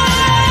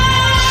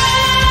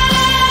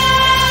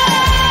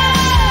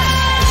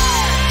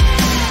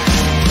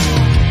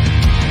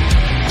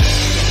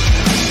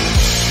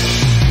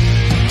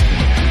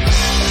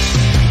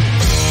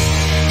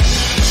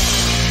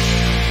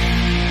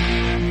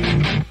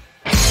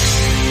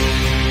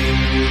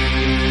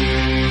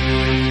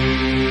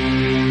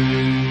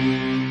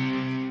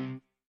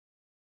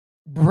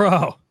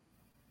 Bro,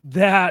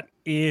 that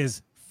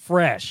is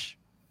fresh.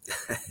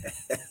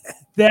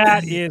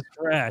 That is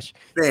fresh.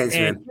 Thanks,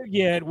 And man.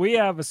 yet we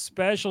have a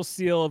special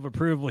seal of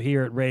approval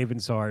here at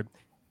Raven's Heart.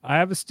 I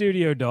have a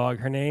studio dog.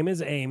 Her name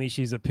is Amy.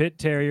 She's a pit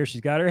terrier.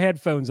 She's got her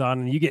headphones on,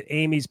 and you get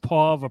Amy's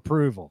paw of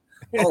approval.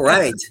 All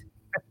right.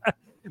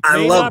 I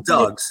love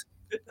dogs.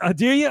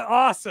 Do you?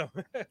 Awesome.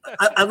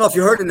 I don't know if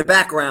you heard in the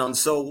background.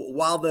 So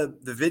while the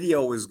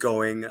video was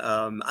going,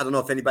 I don't know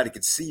if anybody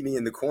could see me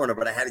in the corner,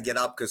 but I had to get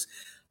up because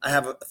I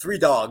have 3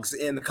 dogs,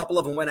 and a couple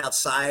of them went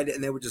outside,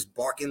 and they were just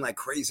barking like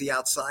crazy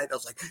outside. I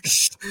was like,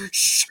 shh,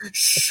 shh,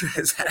 shh.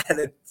 I had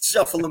to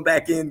shuffle them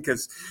back in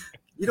because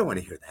you don't want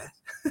to hear that.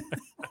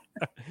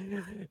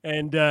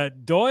 And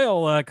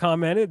Doyle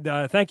commented,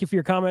 thank you for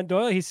your comment,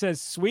 Doyle. He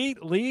says,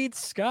 sweet lead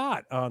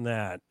Scott on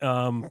that.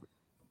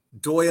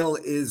 Doyle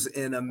is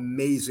an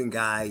amazing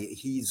guy.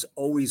 He's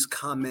always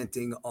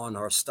commenting on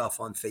our stuff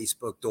on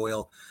Facebook.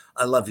 Doyle,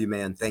 I love you,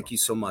 man. Thank you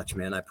so much,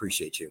 man. I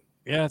appreciate you.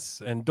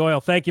 Yes. And Doyle,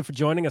 thank you for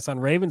joining us on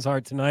Raven's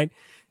Heart tonight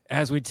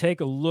as we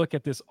take a look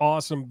at this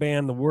awesome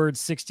band, the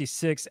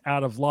Word66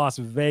 out of Las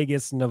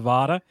Vegas,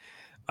 Nevada.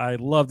 I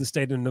love the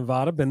state of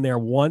Nevada. Been there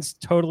once.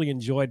 Totally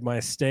enjoyed my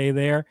stay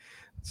there.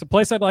 It's a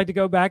place I'd like to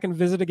go back and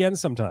visit again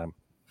sometime.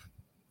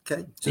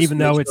 Okay. Even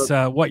though it's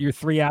you're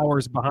 3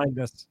 hours behind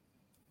us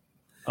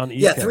on the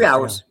East Coast. 3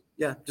 hours.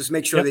 Yeah. Just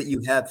make sure that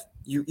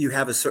you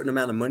have a certain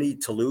amount of money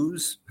to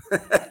lose.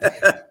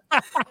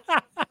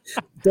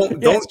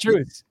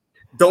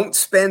 Don't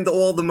spend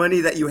all the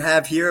money that you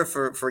have here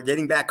for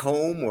getting back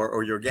home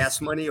or your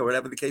gas money or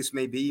whatever the case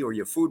may be, or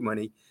your food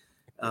money.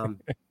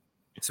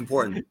 It's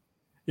important.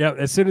 Yeah,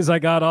 as soon as I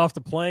got off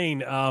the plane,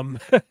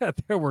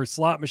 there were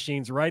slot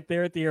machines right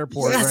there at the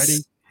airport ready.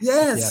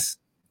 Yes.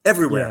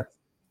 Everywhere.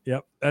 Yeah.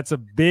 Yep. That's a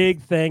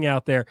big thing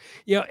out there.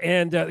 Yeah.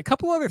 And a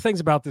couple other things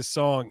about this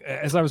song.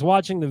 As I was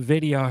watching the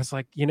video, I was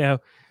like,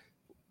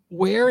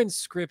 where in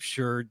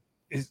scripture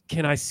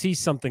can I see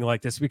something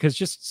like this? Because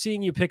just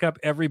seeing you pick up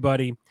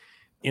everybody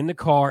in the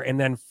car and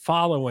then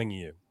following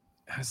you,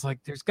 I was like,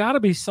 there's got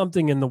to be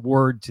something in the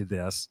word to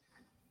this.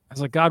 I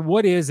was like, God,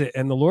 what is it?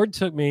 And the Lord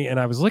took me, and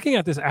I was looking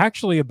at this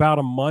actually about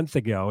a month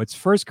ago. It's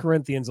 1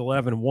 Corinthians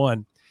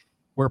 11:1,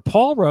 where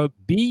Paul wrote,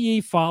 be ye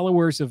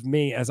followers of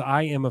me as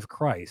I am of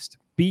Christ.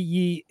 Be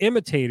ye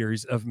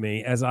imitators of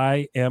me as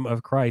I am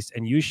of Christ.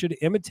 And you should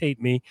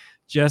imitate me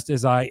just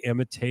as I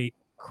imitate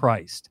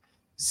Christ.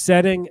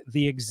 Setting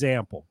the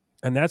example.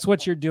 And that's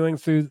what you're doing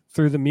through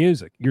the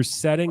music. You're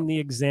setting the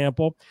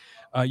example.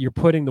 You're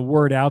putting the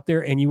word out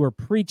there, and you are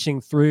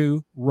preaching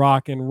through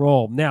rock and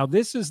roll. Now,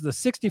 this is the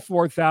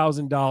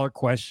 $64,000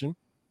 question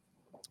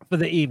for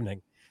the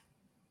evening.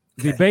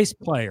 Okay. The bass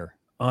player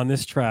on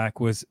this track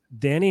was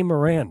Danny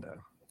Miranda.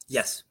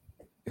 Yes.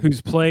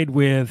 Who's played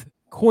with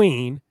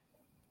Queen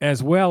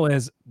as well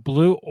as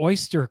Blue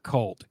Oyster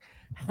Cult.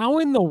 How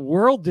in the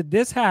world did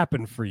this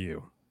happen for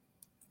you?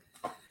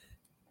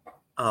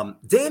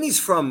 Danny's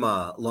from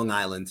Long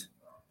Island.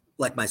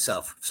 Like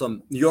myself,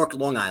 from New York,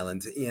 Long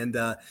Island. And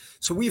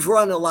so we've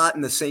run a lot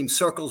in the same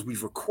circles.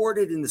 We've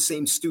recorded in the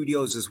same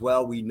studios as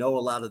well. We know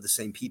a lot of the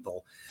same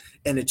people.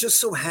 And it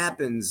just so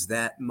happens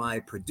that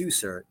my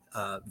producer,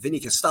 Vinny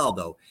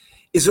Castaldo,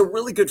 is a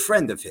really good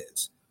friend of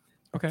his.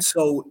 Okay.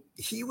 So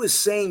he was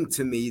saying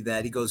to me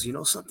that he goes, you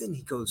know something?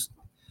 He goes,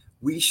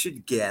 we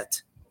should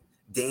get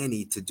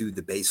Danny to do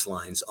the bass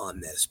lines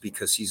on this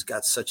because he's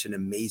got such an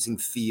amazing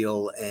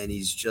feel and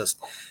he's just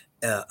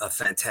a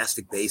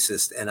fantastic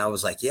bassist. And I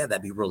was like, yeah,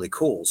 that'd be really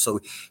cool.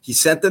 So he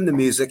sent them the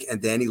music and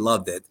Danny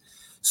loved it.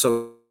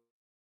 So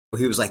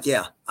he was like,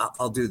 yeah,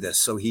 I'll do this.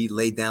 So he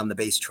laid down the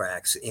bass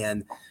tracks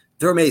and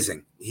they're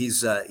amazing.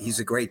 He's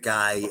a great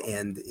guy.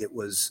 And it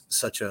was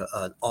such an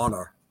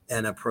honor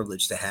and a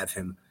privilege to have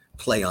him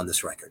play on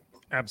this record.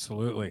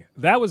 Absolutely.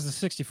 That was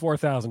the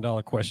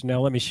 $64,000 question.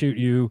 Now let me shoot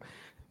you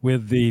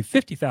with the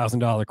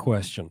 $50,000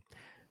 question.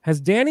 Has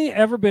Danny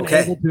ever been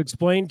able to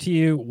explain to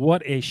you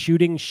what a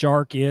shooting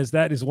shark is?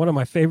 That is one of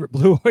my favorite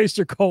Blue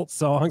Oyster Cult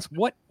songs.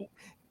 What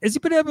has he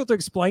been able to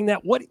explain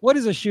that? What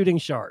is a shooting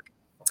shark?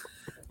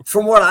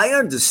 From what I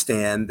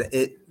understand,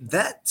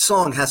 that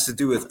song has to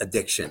do with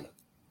addiction.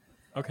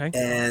 Okay.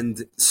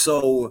 And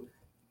so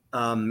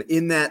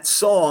in that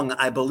song,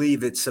 I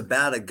believe it's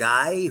about a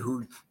guy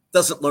who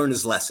doesn't learn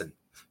his lesson.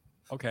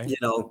 Okay.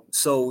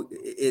 So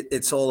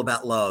it's all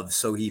about love.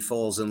 So he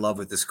falls in love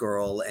with this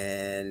girl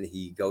and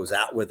he goes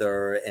out with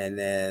her and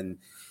then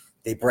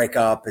they break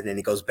up and then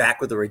he goes back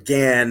with her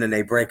again and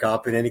they break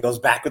up and then he goes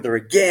back with her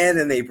again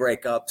and they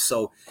break up.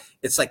 So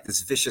it's like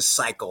this vicious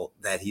cycle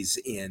that he's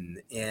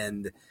in.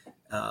 And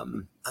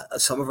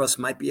some of us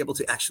might be able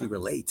to actually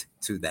relate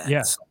to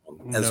that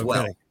song as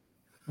well.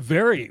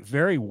 Very,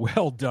 very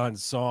well done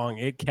song.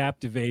 It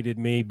captivated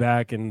me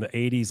back in the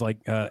 80s.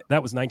 Like that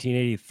was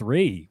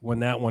 1983 when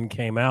that one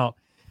came out.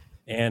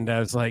 And I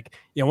was like,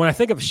 when I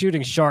think of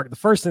shooting shark, the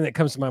first thing that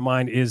comes to my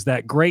mind is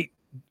that great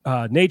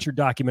nature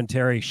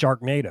documentary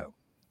Sharknado.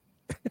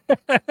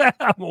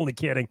 I'm only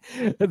kidding.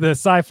 The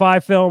sci-fi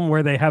film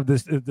where they have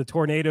the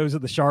tornadoes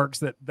of the sharks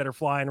that are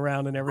flying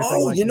around and everything.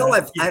 Oh, like you know,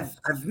 that.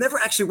 I've never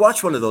actually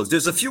watched one of those.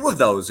 There's a few of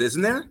those,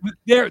 isn't there?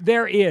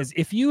 There is.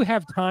 If you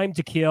have time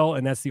to kill,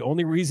 and that's the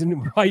only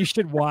reason why you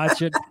should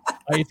watch it,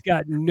 it's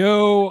got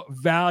no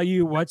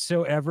value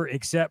whatsoever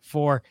except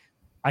for,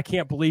 I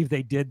can't believe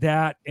they did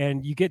that.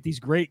 And you get these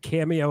great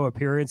cameo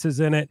appearances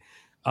in it.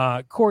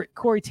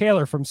 Corey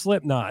Taylor from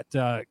Slipknot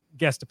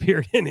guest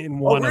appeared in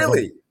one. Oh,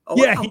 really? Of them. Oh,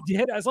 Yeah, wow. he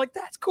did. I was like,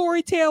 that's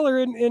Corey Taylor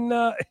in in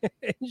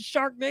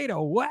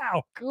Sharknado.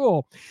 Wow,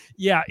 cool.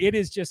 Yeah, it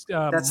is just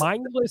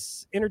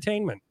mindless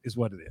entertainment is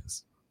what it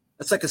is.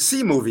 That's like a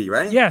C movie,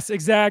 right? Yes,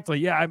 exactly.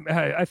 Yeah,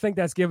 I think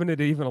that's giving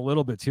it even a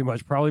little bit too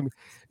much. Probably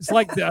it's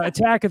like the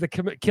Attack of the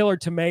Killer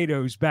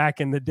Tomatoes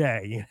back in the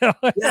day. You know?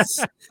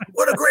 Yes.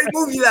 What a great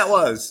movie that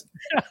was.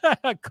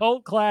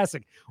 Cult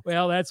classic.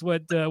 Well, that's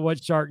what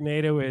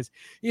Sharknado is.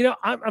 You know,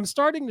 I'm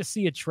starting to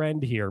see a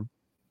trend here.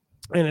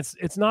 And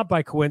it's not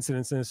by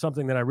coincidence, and it's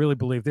something that I really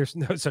believe. There's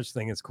no such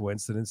thing as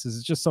coincidences.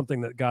 It's just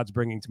something that God's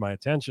bringing to my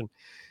attention.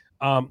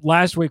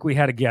 Last week we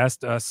had a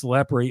guest,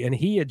 Celebrity, and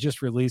he had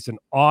just released an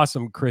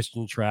awesome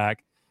Christian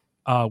track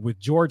with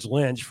George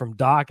Lynch from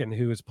Dokken,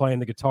 who was playing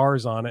the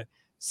guitars on it,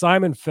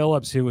 Simon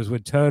Phillips, who was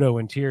with Toto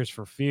and Tears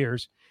for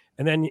Fears,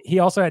 and then he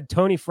also had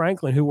Tony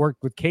Franklin, who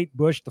worked with Kate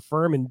Bush, The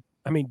Firm, and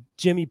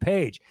Jimmy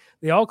Page.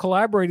 They all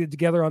collaborated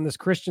together on this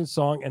Christian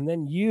song, and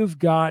then you've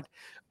got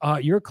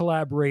your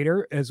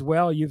collaborator as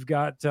well. You've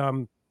got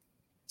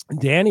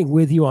Danny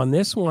with you on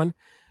this one.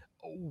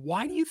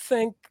 Why do you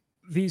think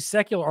these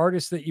secular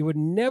artists that you would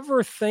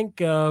never think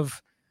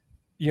of,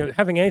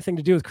 having anything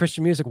to do with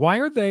Christian music, why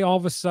are they all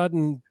of a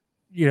sudden,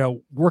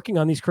 working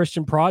on these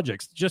Christian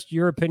projects? Just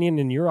your opinion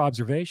and your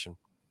observation.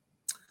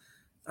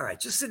 All right,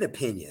 just an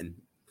opinion.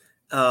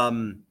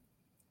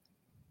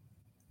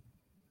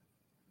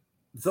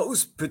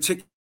 Those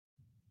particular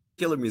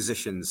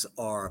musicians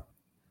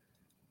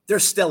they're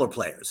stellar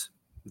players.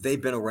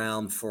 They've been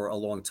around for a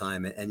long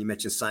time. And you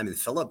mentioned Simon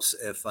Phillips.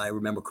 If I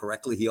remember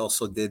correctly, he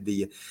also did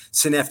the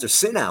Sin After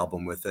Sin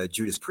album with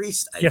Judas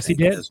Priest. Yes, he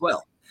did as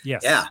well.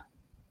 Yes. Yeah.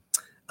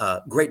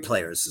 Great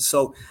players.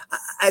 So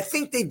I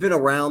think they've been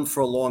around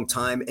for a long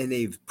time and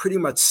they've pretty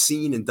much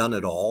seen and done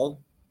it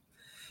all.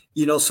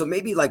 So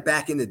maybe like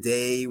back in the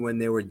day when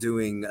they were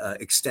doing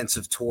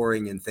extensive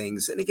touring and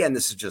things. And again,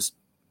 this is just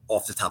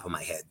off the top of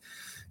my head.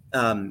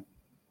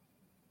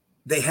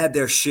 They had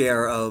their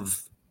share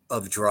of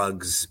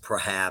drugs,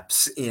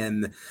 perhaps,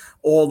 in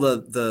all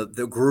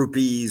the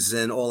groupies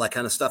and all that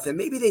kind of stuff. And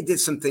maybe they did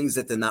some things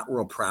that they're not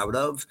real proud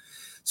of.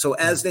 So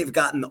as they've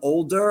gotten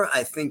older,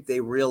 I think they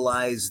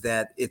realize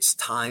that it's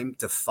time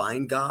to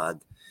find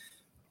God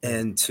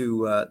and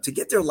to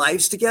get their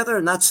lives together.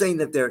 I'm not saying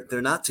that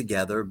they're not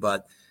together,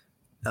 but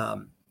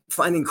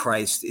finding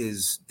Christ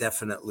is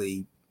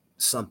definitely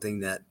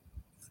something that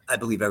I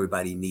believe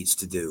everybody needs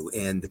to do.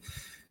 And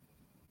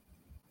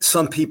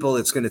some people,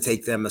 it's going to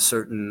take them a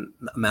certain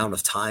amount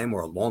of time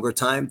or a longer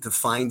time to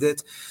find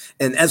it.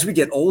 And as we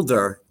get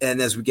older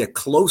and as we get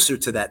closer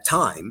to that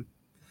time,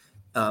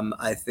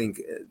 I think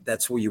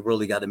that's where you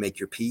really got to make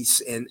your peace.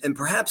 And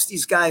perhaps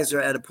these guys are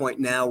at a point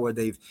now where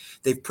they've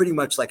pretty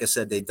much, like I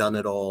said, they've done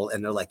it all.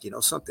 And they're like,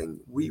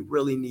 something, we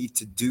really need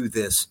to do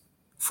this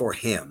for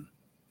him.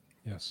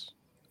 Yes.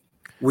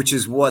 Which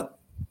is what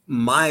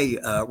my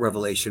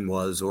revelation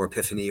was, or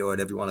epiphany, or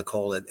whatever you want to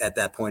call it, at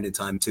that point in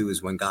time too,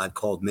 is when God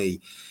called me.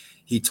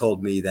 He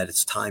told me that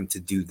it's time to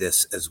do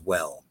this as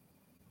well,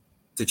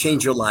 to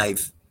change your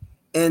life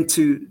and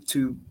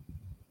to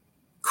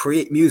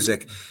create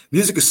music.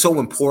 Music is so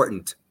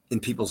important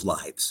in people's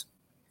lives.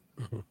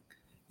 Mm-hmm.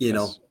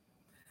 Yes.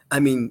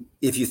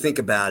 If you think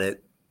about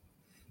it,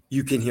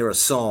 you can hear a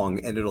song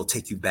and it'll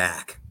take you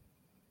back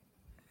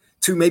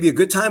to maybe a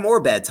good time or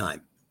a bad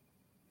time.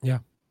 Yeah.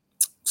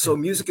 So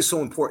music is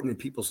so important in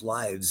people's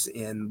lives,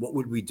 and what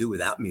would we do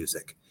without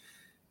music?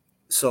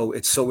 So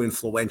it's so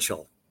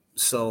influential.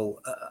 So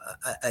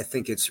I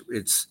think it's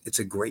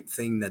a great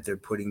thing that they're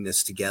putting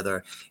this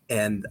together,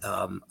 and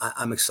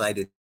I'm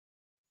excited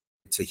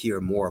to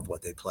hear more of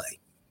what they play,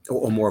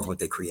 or more of what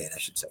they create, I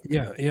should say.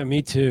 Yeah,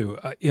 me too.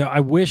 I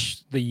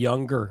wish the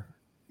younger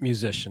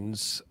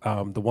musicians,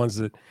 the ones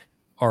that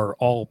are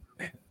all,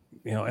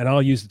 and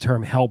I'll use the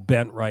term hell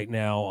bent right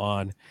now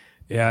on.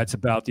 Yeah, it's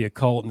about the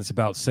occult and it's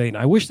about Satan.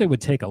 I wish they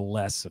would take a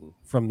lesson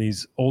from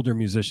these older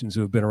musicians who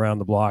have been around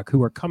the block,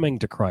 who are coming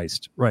to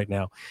Christ right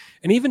now,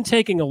 and even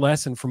taking a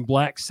lesson from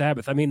Black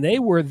Sabbath. They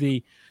were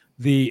the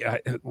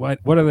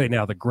what are they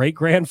now? The great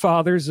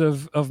grandfathers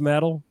of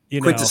metal,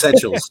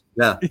 quintessentials.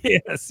 Yeah.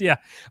 Yes, yeah.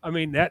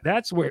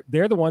 That's where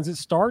they're the ones that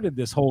started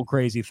this whole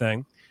crazy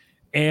thing,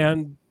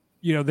 and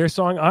their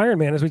song Iron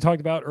Man, as we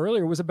talked about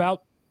earlier, was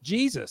about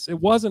Jesus. It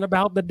wasn't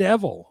about the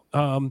devil.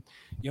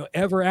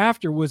 Ever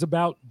After was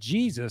about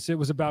Jesus. It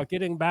was about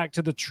getting back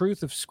to the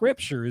truth of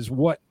Scripture, is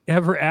what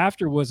Ever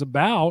After was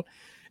about.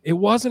 It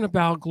wasn't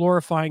about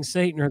glorifying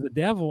Satan or the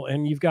devil.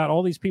 And you've got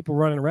all these people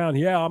running around.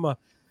 Yeah, I'm a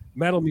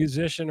metal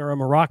musician or I'm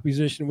a rock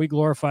musician. We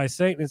glorify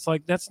Satan. It's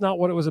like, that's not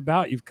what it was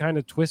about. You've kind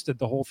of twisted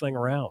the whole thing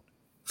around.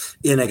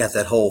 And I got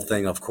that whole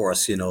thing, of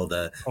course, the Oh,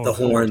 the of course.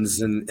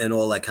 horns and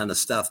all that kind of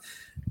stuff.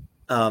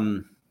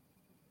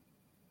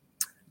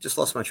 Just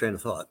lost my train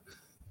of thought.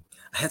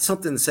 I had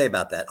something to say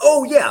about that.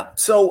 Oh yeah.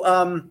 So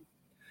I'll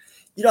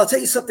tell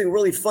you something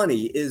really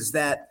funny is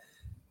that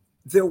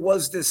there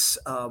was this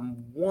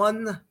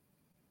one.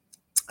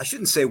 I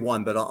shouldn't say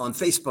one, but on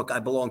Facebook, I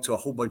belong to a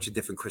whole bunch of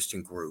different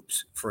Christian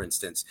groups, for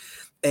instance.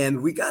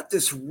 And we got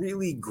this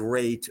really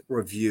great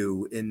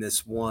review in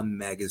this one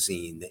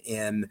magazine.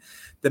 And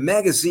the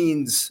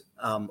magazine's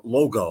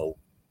logo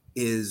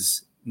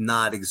is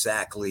not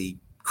exactly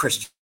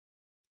Christian.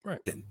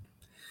 Right.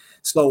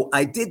 So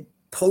I did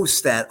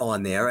post that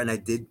on there, and I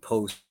did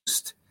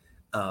post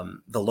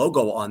the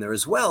logo on there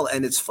as well.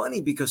 And it's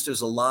funny because there's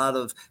a lot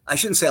of, I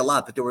shouldn't say a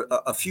lot, but there were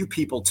a few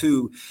people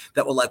too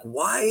that were like,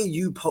 why are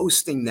you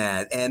posting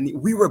that? And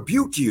we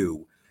rebuke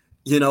you,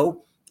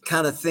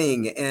 kind of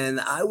thing. And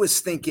I was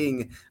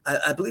thinking,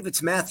 I believe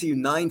it's Matthew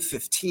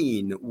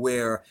 9:15,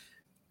 where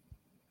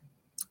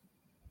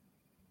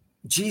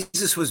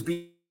Jesus was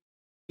being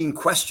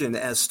questioned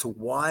as to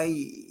why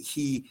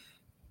he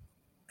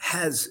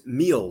has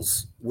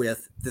meals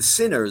with the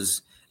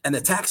sinners and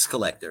the tax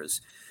collectors.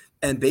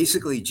 And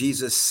basically,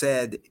 Jesus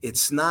said,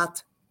 it's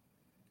not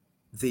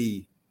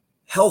the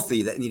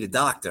healthy that need a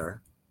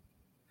doctor,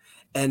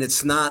 and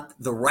it's not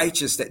the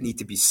righteous that need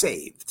to be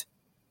saved.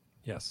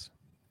 Yes.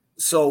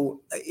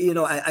 So,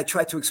 I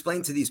try to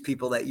explain to these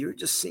people that you're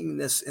just seeing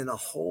this in a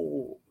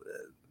whole,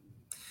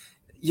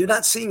 you're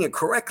not seeing it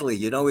correctly.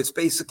 It's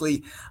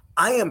basically,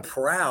 I am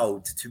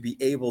proud to be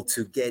able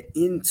to get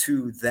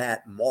into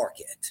that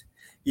market,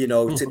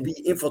 to be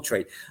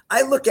infiltrate.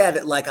 I look at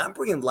it like I'm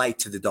bringing light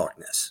to the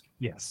darkness.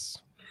 Yes.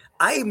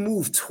 I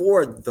move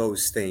toward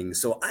those things.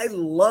 So I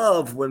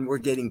love when we're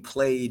getting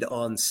played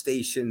on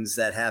stations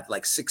that have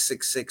like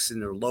 666 in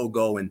their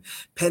logo and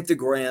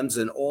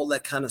pentagrams and all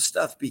that kind of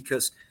stuff,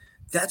 because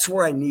that's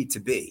where I need to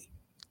be.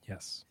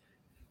 Yes.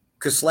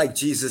 Because like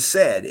Jesus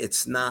said,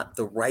 it's not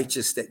the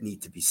righteous that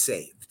need to be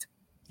saved.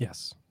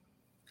 Yes.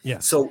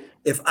 Yes. So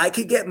if I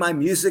could get my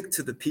music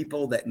to the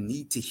people that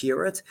need to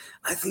hear it,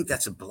 I think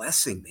that's a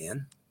blessing,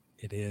 man.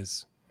 It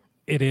is.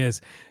 It is.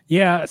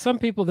 Yeah. Some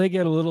people, they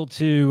get a little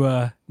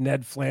too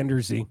Ned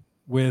Flandersy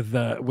with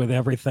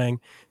everything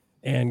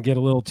and get a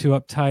little too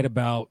uptight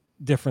about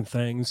different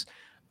things.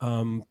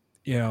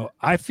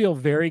 I feel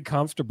very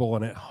comfortable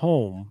and at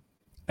home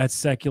at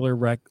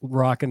secular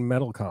rock and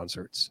metal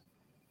concerts.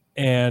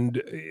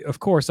 And of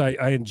course, I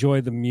enjoy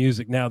the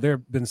music. Now, there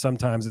have been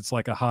sometimes it's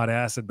like a hot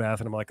acid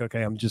bath, and I'm like,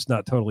 okay, I'm just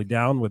not totally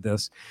down with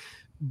this.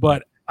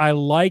 But I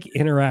like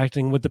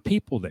interacting with the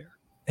people there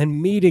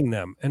and meeting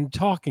them and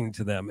talking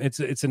to them. It's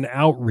an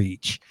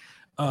outreach.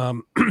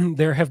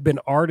 There have been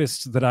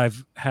artists that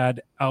I've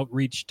had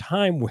outreach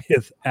time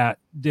with at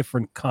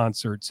different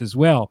concerts as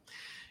well.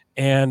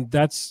 And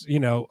that's,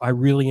 I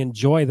really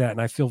enjoy that. And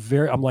I feel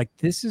I'm like,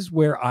 this is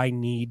where I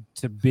need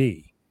to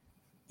be.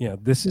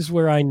 This is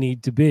where I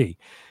need to be.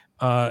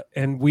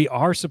 And we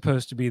are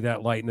supposed to be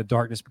that light in the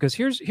darkness, because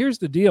here's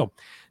the deal.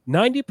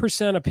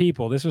 90% of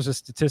people, this was a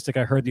statistic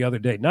I heard the other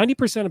day,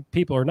 90% of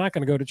people are not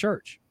going to go to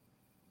church.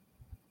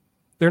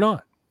 They're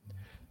not.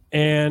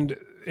 And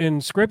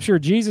in scripture,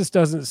 Jesus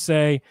doesn't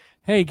say,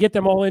 hey, get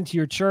them all into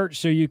your church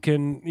so you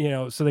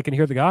can, so they can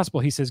hear the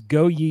gospel. He says,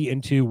 go ye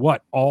into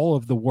what? All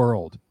of the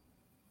world.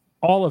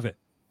 All of it.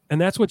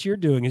 And that's what you're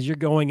doing, is you're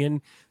going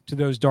into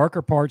those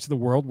darker parts of the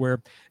world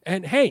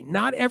and hey,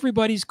 not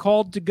everybody's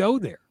called to go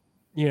there.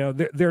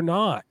 They're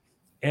not.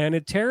 And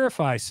it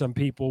terrifies some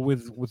people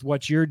with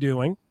what you're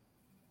doing.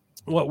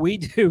 What we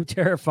do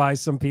terrifies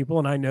some people,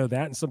 and I know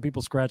that, and some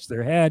people scratch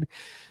their head,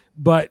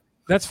 but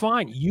that's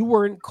fine. You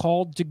weren't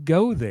called to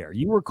go there.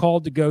 You were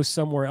called to go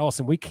somewhere else,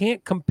 and we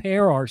can't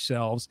compare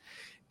ourselves.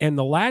 And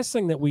the last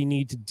thing that we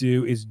need to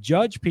do is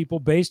judge people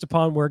based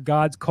upon where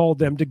God's called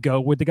them to go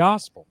with the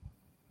gospel.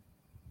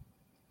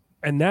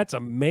 And that's a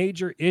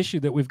major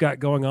issue that we've got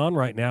going on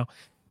right now,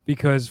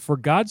 because for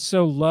God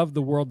so loved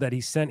the world that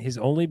he sent his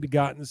only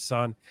begotten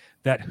son,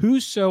 that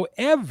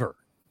whosoever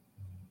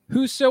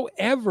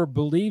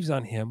believes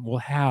on him will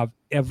have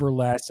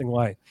everlasting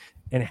life.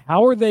 And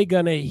how are they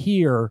going to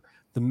hear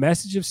the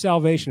message of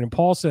salvation? And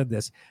Paul said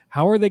this,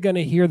 how are they going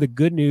to hear the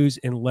good news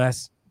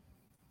unless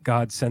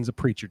God sends a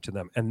preacher to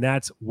them? And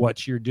that's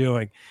what you're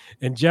doing.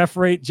 And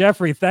Jeffrey,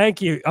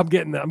 thank you. I'm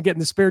getting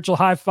the spiritual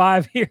high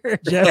five here,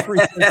 Jeffrey.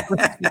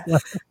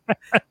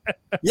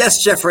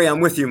 Yes, Jeffrey,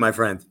 I'm with you, my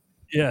friend.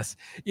 Yes.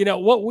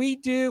 What we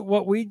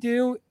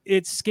do,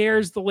 it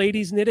scares the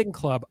ladies knitting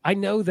club. I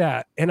know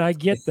that. And I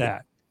get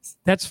that.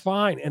 That's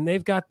fine. And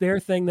they've got their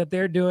thing that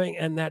they're doing,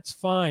 and that's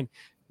fine.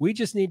 We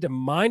just need to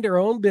mind our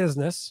own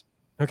business.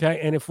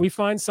 Okay. And if we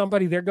find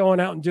somebody, they're going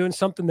out and doing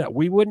something that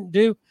we wouldn't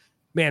do,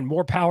 man,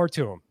 more power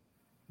to them.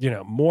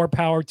 More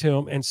power to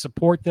them, and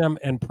support them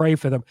and pray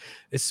for them,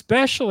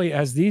 especially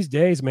as these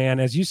days, man,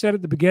 as you said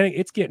at the beginning,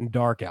 it's getting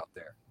dark out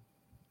there.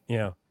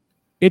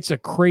 It's a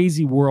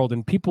crazy world,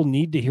 and people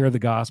need to hear the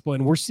gospel,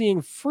 and we're seeing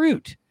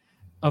fruit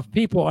of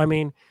people. I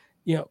mean,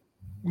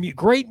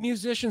 great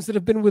musicians that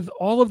have been with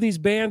all of these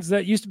bands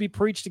that used to be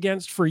preached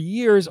against for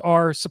years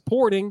are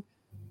supporting,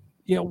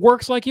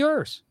 works like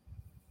yours.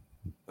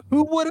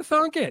 Who would have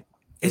thunk it?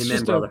 It's Amen,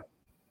 just brother.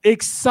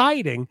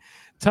 Exciting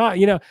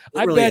time.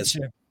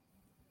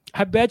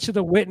 I bet you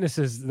the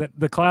witnesses, that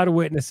the cloud of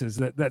witnesses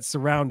that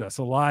surround us,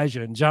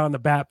 Elijah and John the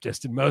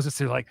Baptist and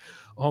Moses, are like,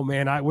 oh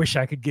man, I wish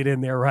I could get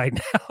in there right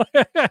now.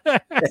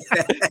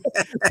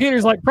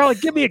 Peter's like, probably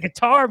give me a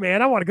guitar,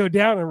 man. I want to go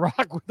down and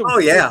rock with the Oh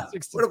yeah.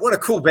 What a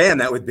cool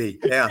band that would be.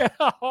 Yeah.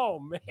 Oh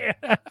man.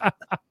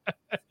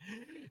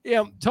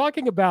 Yeah.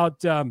 Talking about,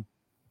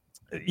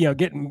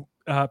 getting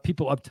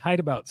people uptight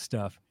about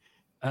stuff.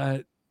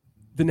 The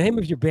name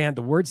of your band,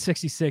 the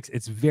Word66,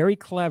 it's very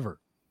clever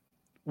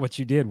what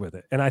you did with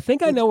it. And I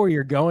think I know where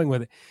you're going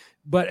with it.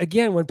 But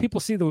again, when people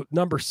see the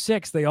number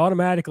 6, they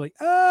automatically,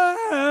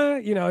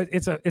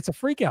 it's a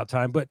freak out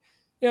time. But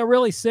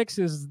really 6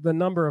 is the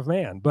number of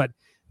man. But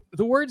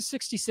the word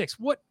 66,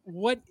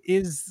 what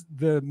is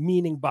the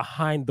meaning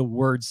behind the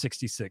word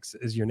 66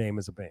 as your name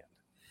as a band?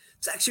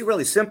 It's actually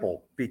really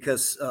simple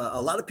because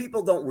a lot of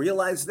people don't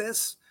realize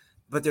this,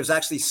 but there's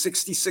actually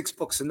 66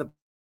 books in the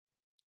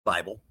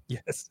Bible.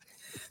 Yes.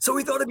 So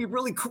we thought it'd be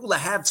really cool to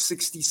have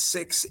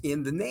 66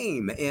 in the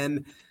name,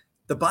 and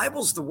the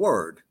Bible's the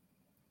word.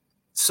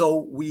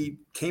 So we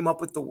came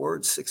up with the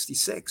word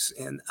 66,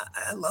 and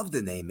I love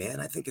the name, man.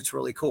 I think it's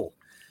really cool.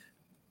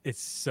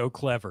 It's so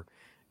clever.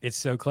 It's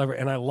so clever.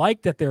 And I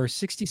like that there are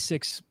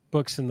 66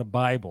 books in the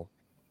Bible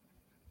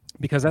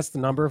because that's the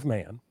number of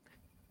man.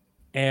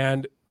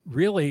 And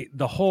really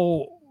the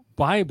whole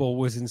Bible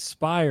was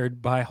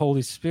inspired by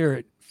Holy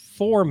Spirit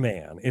for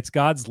man. It's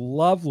God's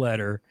love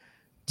letter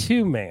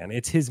to man.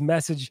 It's his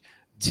message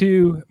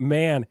to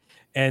man.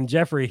 And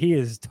Jeffrey, he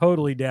is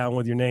totally down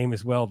with your name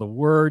as well. The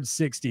word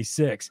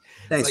 66.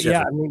 Thanks, but Jeffrey.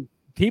 yeah, I mean,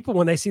 people,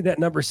 when they see that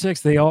number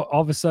 6, they all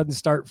of a sudden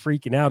start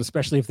freaking out,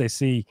 especially if they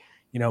see,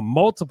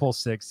 multiple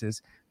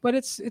 6s, but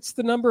it's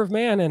the number of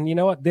man. And you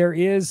know what? There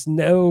is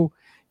no,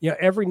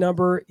 every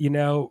number, in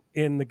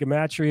the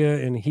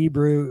Gematria, in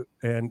Hebrew,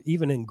 and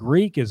even in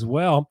Greek as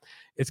well,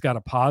 it's got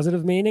a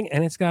positive meaning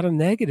and it's got a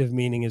negative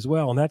meaning as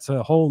well. And that's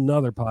a whole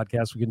nother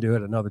podcast. We can do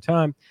it another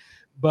time.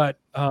 But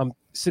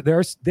so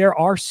there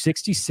are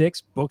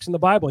 66 books in the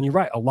Bible. And you're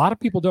right. A lot of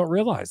people don't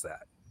realize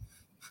that.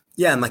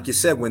 Yeah. And like you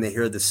said, when they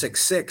hear the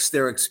 66,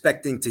 they're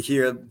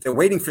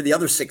waiting for the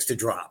other 6 to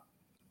drop.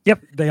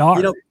 Yep, they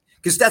are.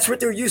 Because that's what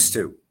they're used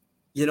to.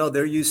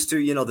 They're used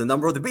to, the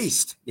number of the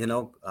beast,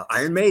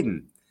 Iron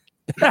Maiden.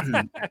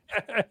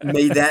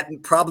 Made that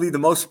probably the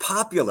most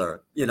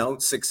popular,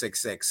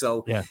 666.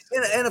 So, yeah.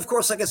 And of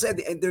course, like I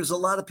said, there's a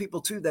lot of people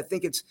too that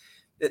think it's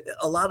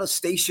a lot of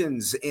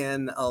stations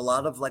and a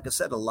lot of, like I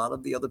said, a lot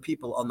of the other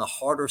people on the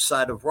harder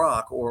side of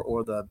rock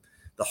or the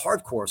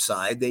hardcore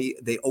side,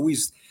 they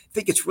always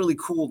think it's really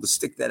cool to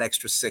stick that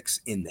extra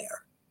 6 in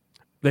there.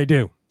 They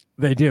do.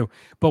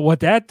 But what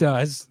that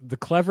does, the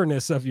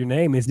cleverness of your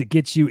name, is it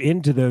gets you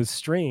into those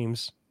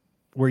streams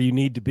where you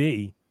need to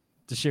be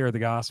to share the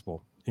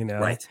gospel.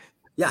 Right.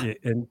 Yeah.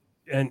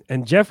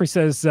 And Jeffrey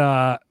says,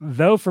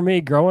 though for me,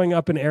 growing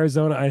up in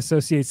Arizona, I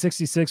associate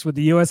 66 with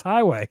the U.S.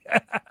 highway.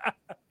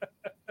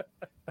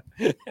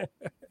 And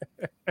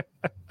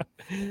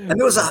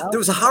there was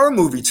a horror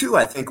movie too.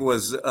 I think it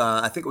was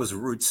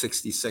Route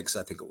 66.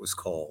 I think it was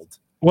called.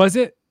 Was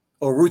it?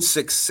 Or Route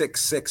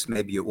 666?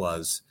 Maybe it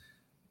was.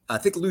 I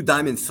think Lou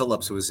Diamond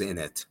Phillips was in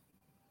it.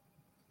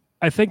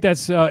 I think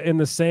that's in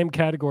the same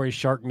category,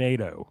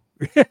 Sharknado.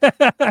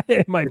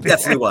 It might be.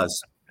 Definitely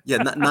was. Yeah,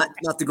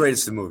 not the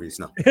greatest of movies,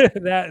 no.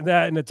 that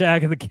and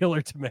Attack of the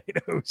Killer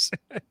Tomatoes.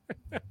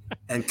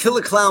 And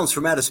Killer Clowns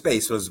from Outer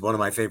Space was one of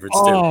my favorites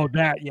too. Oh,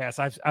 yes,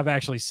 I've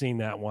actually seen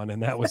that one,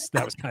 and that was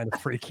kind of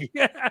freaky.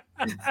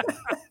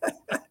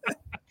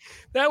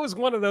 That was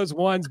one of those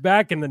ones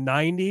back in the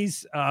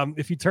 90s.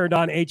 If you turned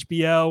on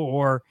HBO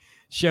or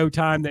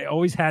Showtime, they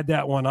always had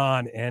that one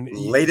on, and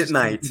late at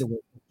night.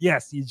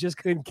 Yes, you just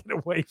couldn't get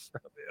away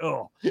from it.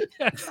 Oh, I'm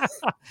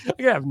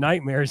gonna have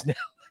nightmares now.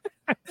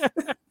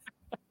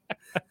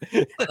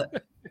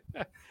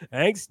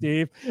 Thanks,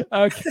 Steve.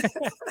 Okay.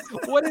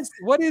 What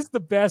is the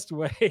best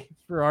way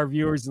for our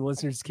viewers and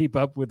listeners to keep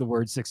up with the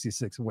word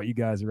 66 and what you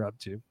guys are up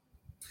to?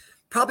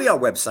 Probably our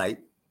website.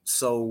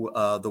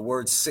 So the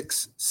word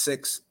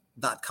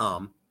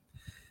 66.com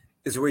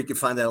is where you can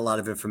find out a lot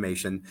of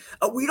information.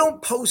 We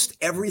don't post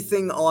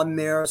everything on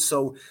there.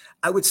 So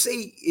I would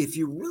say if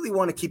you really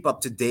want to keep up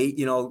to date,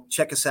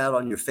 check us out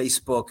on your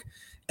Facebook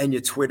and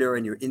your Twitter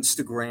and your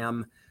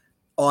Instagram.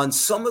 On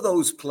some of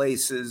those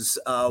places,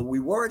 we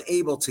weren't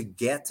able to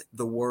get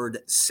the word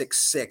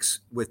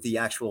 66 with the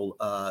actual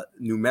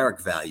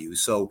numeric value.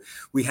 So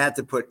we had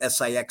to put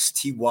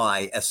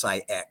SIXTY,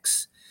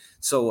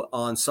 So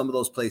on some of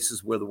those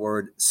places where the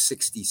word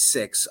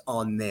 66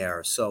 on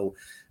there. So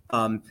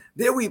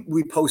there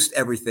we post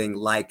everything,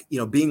 like,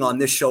 being on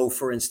this show,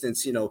 for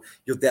instance, you'll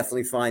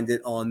definitely find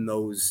it on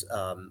those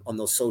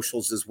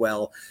socials as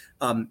well.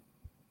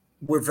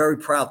 We're very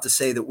proud to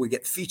say that we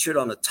get featured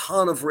on a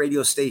ton of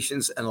radio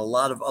stations and a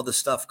lot of other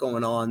stuff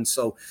going on.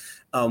 So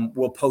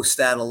We'll post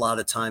that a lot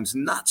of times,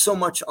 not so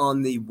much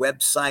on the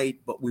website,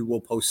 but we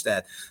will post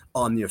that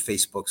on your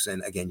Facebooks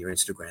and, again, your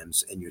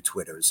Instagrams and your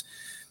Twitters.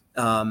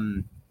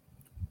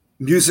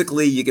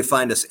 Musically, you can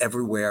find us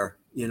everywhere.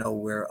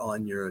 We're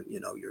on your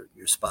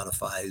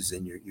Spotify's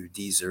and your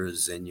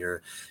Deezers and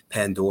your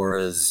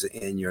Pandoras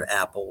and your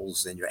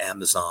Apples and your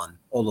Amazon,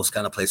 all those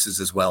kind of places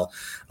as well.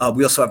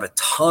 We also have a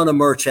ton of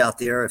merch out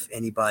there. If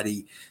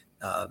anybody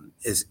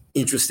is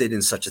interested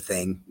in such a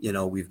thing,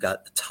 we've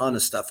got a ton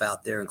of stuff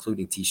out there,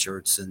 including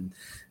T-shirts and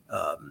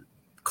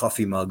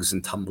coffee mugs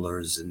and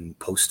tumblers and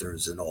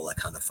posters and all that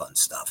kind of fun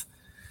stuff.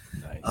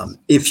 Nice.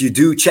 If you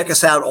do check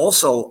us out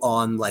also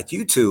on like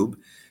YouTube,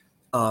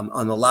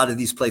 on a lot of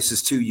these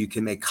places too, you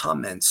can make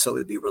comments. So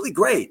it'd be really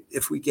great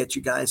if we get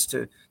you guys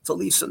to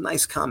leave some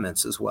nice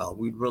comments as well.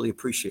 We'd really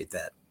appreciate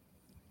that.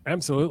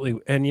 Absolutely.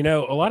 And,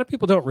 a lot of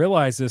people don't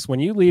realize this. When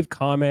you leave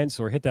comments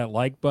or hit that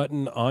like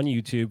button on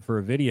YouTube for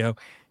a video,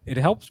 it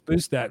helps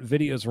boost that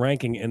video's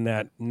ranking in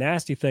that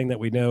nasty thing that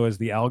we know as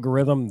the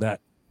algorithm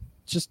that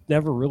just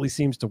never really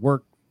seems to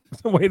work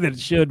the way that it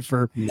should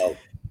for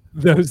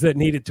those that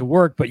need it to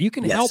work. But you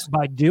can help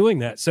by doing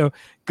that. So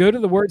go to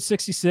the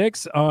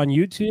Word66 on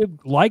YouTube,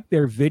 like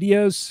their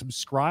videos,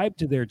 subscribe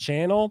to their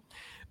channel.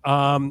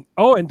 And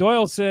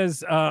Doyle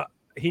says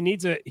he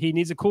needs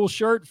a cool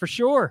shirt for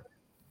sure.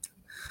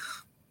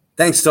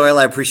 Thanks, Doyle.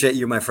 I appreciate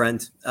you, my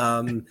friend.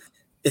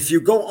 If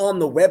you go on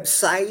the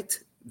website,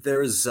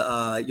 there's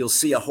you'll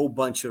see a whole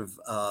bunch of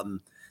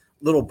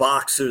little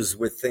boxes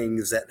with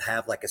things that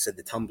have, like I said,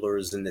 the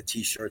tumblers and the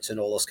T-shirts and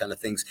all those kind of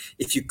things.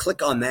 If you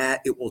click on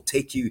that, it will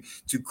take you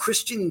to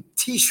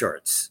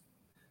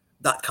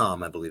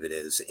ChristianT-shirts.com, I believe it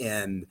is.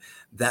 And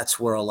that's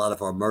where a lot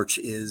of our merch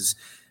is.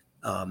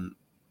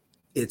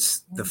 It's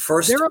the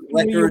first They're up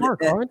in New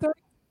York, aren't they?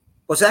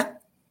 What's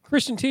that?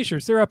 Christian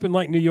T-shirts. They're up in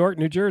like New York,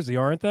 New Jersey,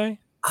 aren't they?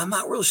 I'm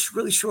not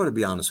really sure, to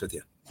be honest with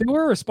you. They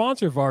were a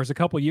sponsor of ours a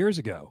couple years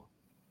ago.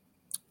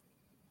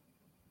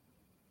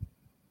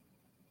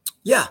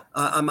 Yeah,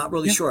 I'm not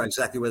really sure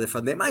exactly where they're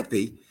from. They might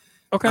be.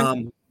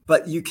 Okay.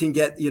 But you can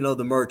get,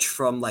 the merch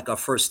from like our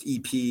first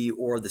EP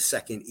or the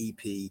second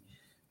EP.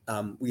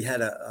 We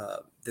had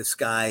this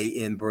guy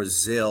in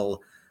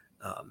Brazil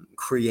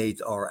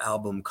create our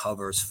album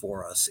covers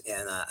for us,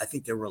 and I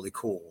think they're really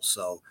cool.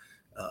 So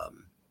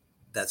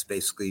that's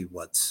basically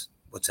what's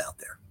out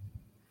there.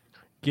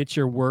 Get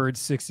your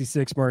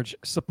Word66 merch.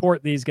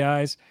 Support these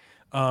guys.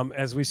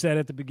 As we said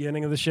at the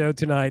beginning of the show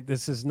tonight,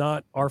 this is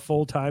not our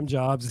full-time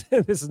jobs.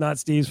 This is not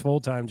Steve's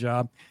full-time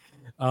job.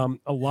 A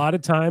lot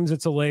of times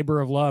it's a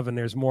labor of love, and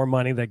there's more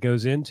money that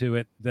goes into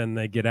it than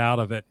they get out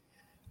of it.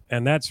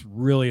 And that's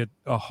really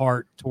a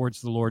heart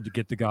towards the Lord to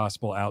get the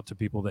gospel out to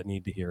people that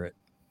need to hear it.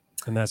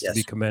 And that's to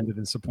be commended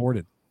and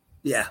supported.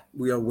 Yeah,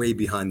 we are way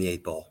behind the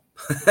 8 ball.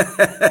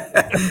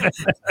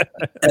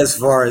 As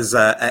far as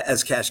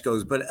cash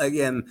goes, but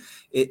again,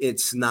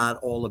 it's not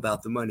all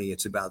about the money.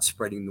 It's about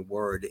spreading the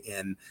word,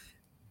 and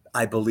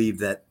I believe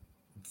that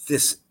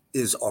this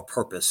is our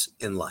purpose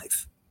in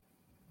life.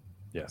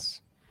 Yes,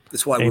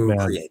 that's why we were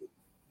created.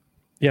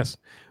 Yes,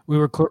 we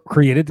were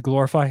created to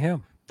glorify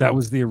Him. That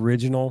was the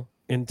original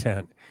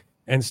intent.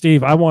 And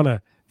Steve, I want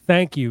to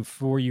thank you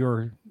for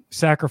your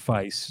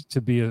sacrifice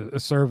to be a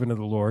servant of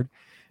the Lord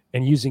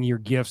and using your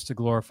gifts to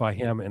glorify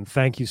Him. And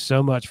thank you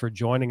so much for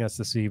joining us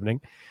this evening.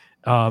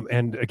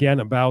 And again,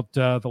 about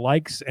the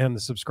likes and the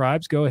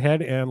subscribes, go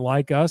ahead and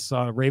like us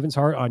on Raven's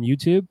Heart on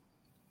YouTube.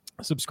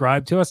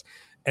 Subscribe to us.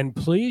 And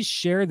please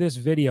share this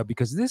video,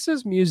 because this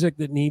is music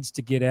that needs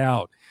to get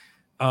out.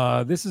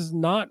 This is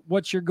not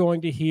what you're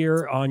going to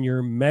hear on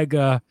your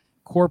mega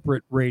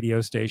corporate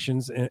radio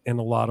stations in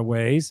a lot of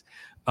ways.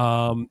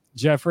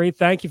 Jeffrey,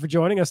 thank you for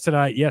joining us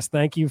tonight. Yes,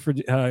 thank you,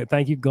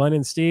 Glenn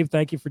and Steve.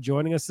 Thank you for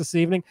joining us this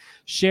evening.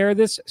 Share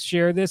this,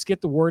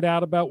 get the word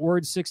out about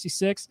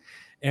Word66.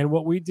 And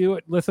what we do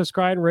at Lithos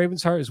Cry and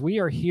Raven's Heart is we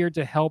are here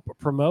to help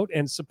promote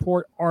and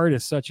support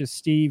artists such as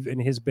Steve and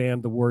his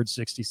band, the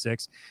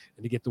Word66,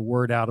 and to get the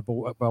word out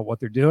about what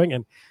they're doing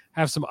and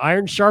have some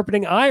iron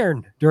sharpening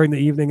iron during the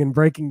evening and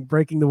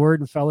breaking the word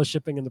and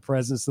fellowshipping in the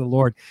presence of the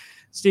Lord.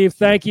 Steve,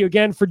 thank you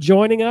again for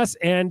joining us.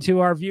 And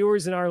to our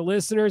viewers and our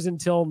listeners,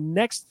 until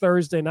next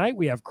Thursday night,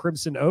 we have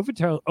Crimson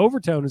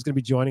Overtone who's going to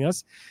be joining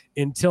us.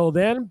 Until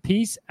then,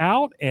 peace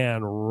out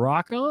and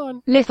rock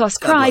on.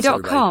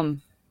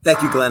 Lithoscry.com.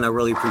 Thank you, Glenn. I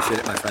really appreciate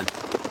it, my friend.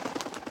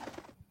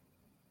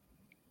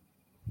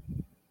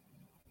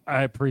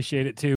 I appreciate it too.